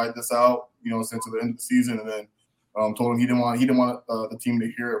 I'm gonna ride this out, since to the end of the season. And then told him he didn't want the team to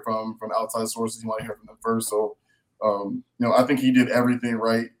hear it from outside sources. He wanted to hear it from them first. So I think he did everything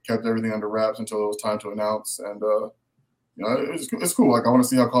right, kept everything under wraps until it was time to announce. And it's cool. Like I want to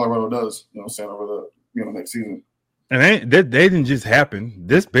see how Colorado does, saying over the next season. And they didn't just happen.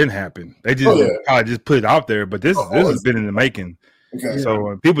 This been happened. They just probably just put it out there, but this has been in the making. Okay.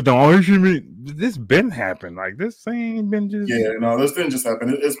 So people don't. This been happened. Like this ain't been just. Yeah, no, this didn't just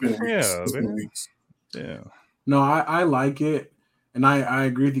happen. It's been weeks. It's been weeks. Yeah. No, I like it, and I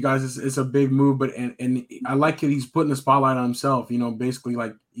agree with you guys. It's a big move, but and I like it. He's putting the spotlight on himself. Basically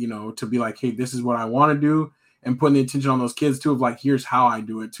like to be like, hey, this is what I want to do, and putting the attention on those kids too. Of like, here's how I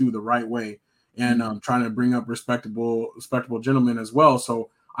do it too, the right way. And trying to bring up respectable gentlemen as well. So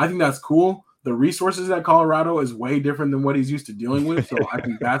I think that's cool. The resources at Colorado is way different than what he's used to dealing with. So I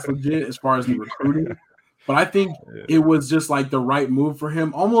think that's legit as far as the recruiting. But I think it was just like the right move for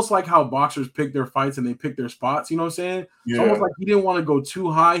him. Almost like how boxers pick their fights and they pick their spots. You know what I'm saying? Yeah. It's almost like he didn't want to go too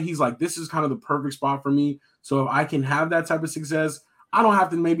high. He's like, this is kind of the perfect spot for me. So if I can have that type of success, I don't have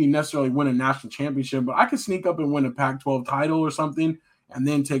to maybe necessarily win a national championship, but I could sneak up and win a Pac-12 title or something and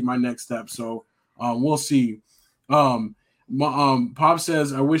then take my next step. So we'll see. Pop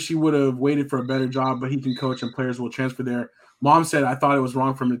says, I wish he would have waited for a better job, but he can coach and players will transfer there. Mom said, I thought it was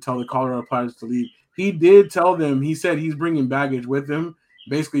wrong for him to tell the Colorado players to leave. He did tell them. He said he's bringing baggage with him,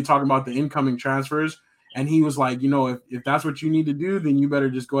 basically talking about the incoming transfers. And he was like, if that's what you need to do, then you better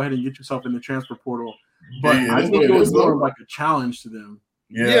just go ahead and get yourself in the transfer portal. But I think it was more like a challenge to them.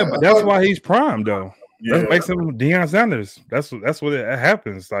 Yeah, but that's why he's primed, though. Yeah. That makes him Deion Sanders. That's what it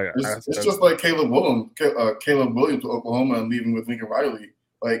happens. Like it's just like Caleb Williams to Oklahoma and leaving with Lincoln Riley.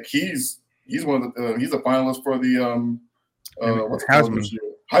 Like he's one of the he's a finalist for the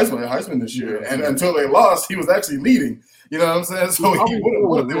Heisman this year. And until they lost, he was actually leading. You know what I'm saying? So they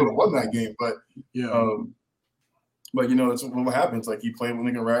would have won that game. But it's what happens. Like he played with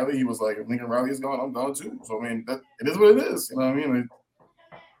Lincoln Riley. He was like, if Lincoln Riley is gone, I'm gone too. So I mean, it is what it is. You know what I mean?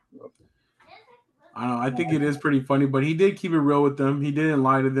 I don't know. I think it is pretty funny, but he did keep it real with them. He didn't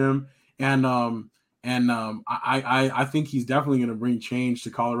lie to them, and I think he's definitely going to bring change to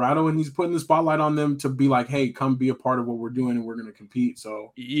Colorado, and he's putting the spotlight on them to be like, hey, come be a part of what we're doing, and we're going to compete.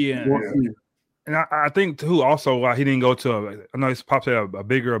 So and I think too also why he didn't go to I know his pop said a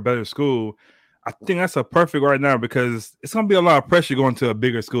bigger or better school. I think that's a perfect right now because it's going to be a lot of pressure going to a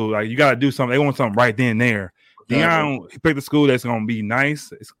bigger school. Like you got to do something. They want something right then and there. Deion, he picked a school that's going to be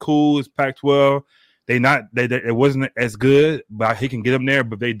nice. It's cool. It's Pac-12. It wasn't as good, but he can get them there.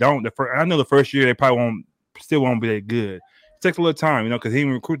 But they don't. I know the first year they probably won't be that good. It takes a little time, because he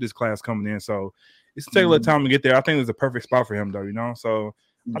didn't recruit this class coming in. So it's take a little time to get there. I think it's a perfect spot for him, though. So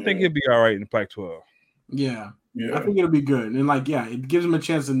I think he'll be all right in the Pac-12. Yeah, I think it'll be good. And it gives him a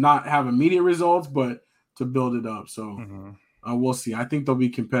chance to not have immediate results, but to build it up. So we'll see. I think they'll be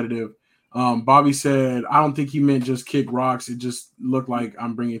competitive. Bobby said, I don't think he meant just kick rocks. It just looked like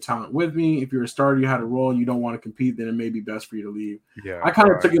I'm bringing talent with me. If you're a starter, you had a role, and you don't want to compete, then it may be best for you to leave. Yeah, I kind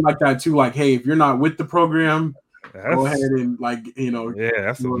of took it like that too. Like, hey, if you're not with the program, go ahead and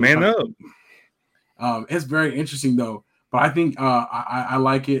that's a man up. It's very interesting though. But I think I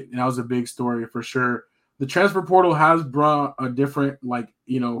like it, and that was a big story for sure. The transfer portal has brought a different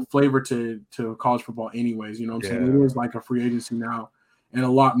flavor to college football anyways. You know what I'm saying? It is like a free agency now. And a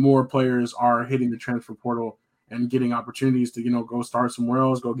lot more players are hitting the transfer portal and getting opportunities to, go start somewhere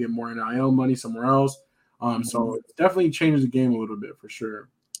else, go get more NIL money somewhere else. So it definitely changes the game a little bit for sure.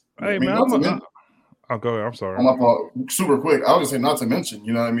 Hey, man, I'll go ahead. I'm sorry. I'm up super quick. I would say not to mention,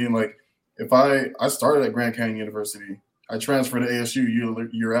 you know what I mean? Like if I started at Grand Canyon University, I transferred to ASU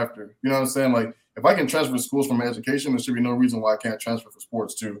year after. You know what I'm saying? Like if I can transfer schools for my education, there should be no reason why I can't transfer for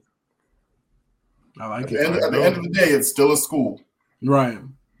sports too. I like it. At the end of the day, it's still a school. Right.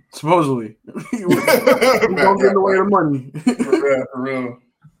 Supposedly. You don't get in the way of the money. For real.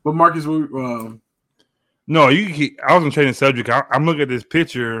 But Marcus, no, I wasn't changing the subject. I'm looking at this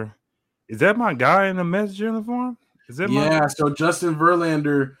picture. Is that my guy in the Mets uniform? Is that so Justin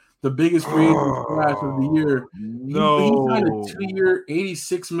Verlander, the biggest free agent splash of the year. No. He signed a 2-year,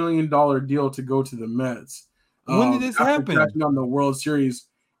 $86 million deal to go to the Mets. When did this happen? On the World Series.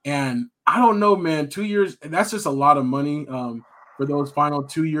 And I don't know, man. 2 years, that's just a lot of money. For those final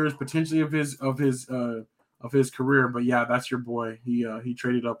 2 years, potentially of his career, but yeah, that's your boy. He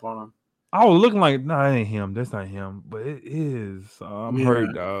traded up on him. I was looking like, no, that ain't him. That's not him, but it is. I'm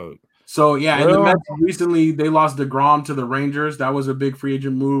hurt, dog. So and the Mets recently they lost DeGrom to the Rangers. That was a big free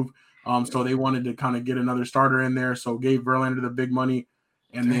agent move. So they wanted to kind of get another starter in there. So gave Verlander the big money,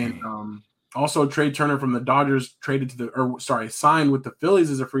 and then also Trey Turner from the Dodgers signed with the Phillies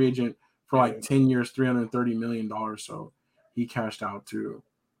as a free agent for like 10 years, $330 million. So he cashed out too.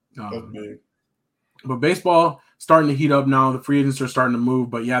 But baseball starting to heat up now. The free agents are starting to move.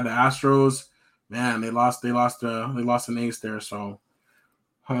 But yeah, the Astros, man, they lost an ace there. So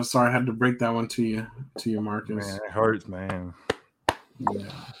I'm sorry I had to break that one to you, Marcus. Man, it hurts, man. Yeah.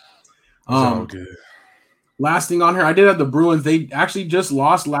 All good. Last thing on here, I did have the Bruins. They actually just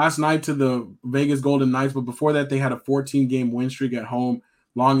lost last night to the Vegas Golden Knights, but before that, they had a 14-game win streak at home,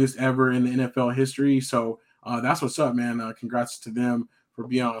 longest ever in the NFL history. So that's what's up, man. Congrats to them for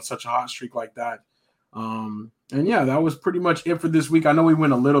being on such a hot streak like that. And yeah, that was pretty much it for this week. I know we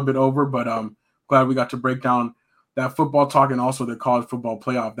went a little bit over, but glad we got to break down that football talk and also the college football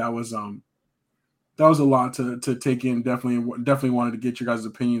playoff. That was a lot to take in. Definitely wanted to get your guys'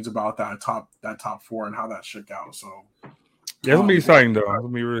 opinions about that top four and how that shook out. So yeah, it'll be exciting though. It'll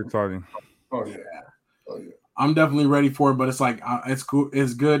be really exciting. Oh yeah. I'm definitely ready for it, but it's like it's cool.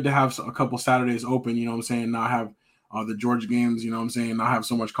 It's good to have a couple Saturdays open. You know what I'm saying? Not have the Georgia games. You know what I'm saying? Not have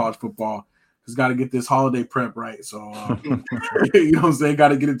so much college football. Just got to get this holiday prep right. So you know what I'm saying? Got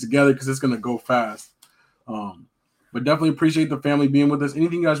to get it together because it's gonna go fast. But definitely appreciate the family being with us.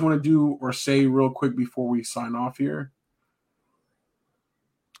 Anything you guys want to do or say real quick before we sign off here?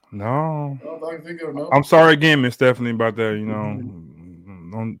 No. I'm sorry again, Miss Stephanie, about that. You know,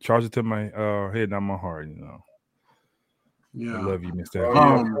 don't charge it to my head, not my heart. You know. Yeah. I love you, Miss Stephanie.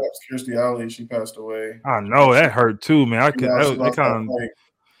 Kirstie Alley, she passed away. I know that hurt too, man.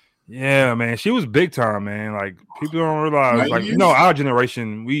 Yeah, man, she was big time, man. Like people don't realize, like our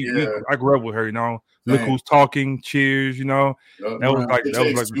generation, I grew up with her. You know, Look Who's Talking, Cheers. You know, that was like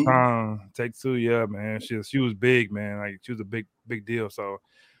the time. Take Two, yeah, man. She was big, man. Like she was a big deal. So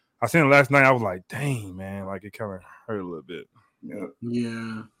I seen it last night. I was like, dang, man. Like it kind of hurt a little bit.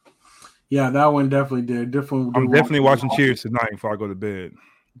 Yeah. That one definitely did. I'm definitely watching Cheers tonight before I go to bed.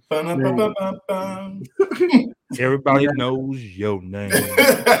 Everybody knows your name.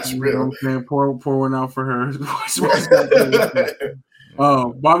 That's real. Man, pour one out for her.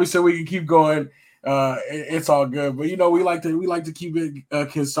 Bobby said we can keep going. It's all good, but we like to keep it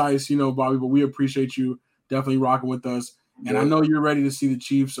concise, Bobby. But we appreciate you definitely rocking with us, and I know you're ready to see the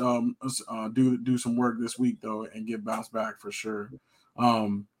Chiefs do some work this week though and get bounced back for sure.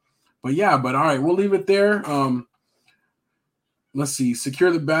 But all right, we'll leave it there. Let's see.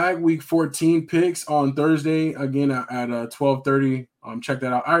 Secure the Bag Week 14 picks on Thursday again at 12:30. Check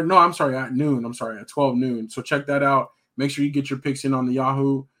that out. At noon. At 12 noon. So check that out. Make sure you get your picks in on the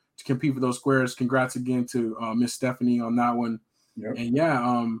Yahoo to compete for those squares. Congrats again to Miss Stephanie on that one. Yep.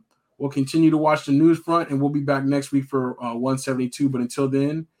 And we'll continue to watch the news front, and we'll be back next week for 172. But until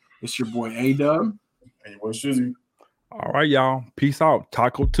then, it's your boy A-Dub. And your boy Shizzy. All right, y'all. Peace out.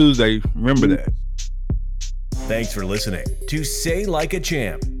 Taco Tuesday. Remember that. Thanks for listening to Say Like a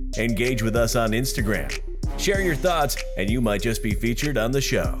Champ. Engage with us on Instagram. Share your thoughts, and you might just be featured on the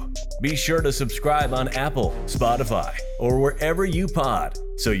show. Be sure to subscribe on Apple, Spotify, or wherever you pod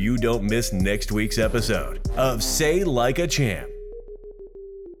so you don't miss next week's episode of Say Like a Champ.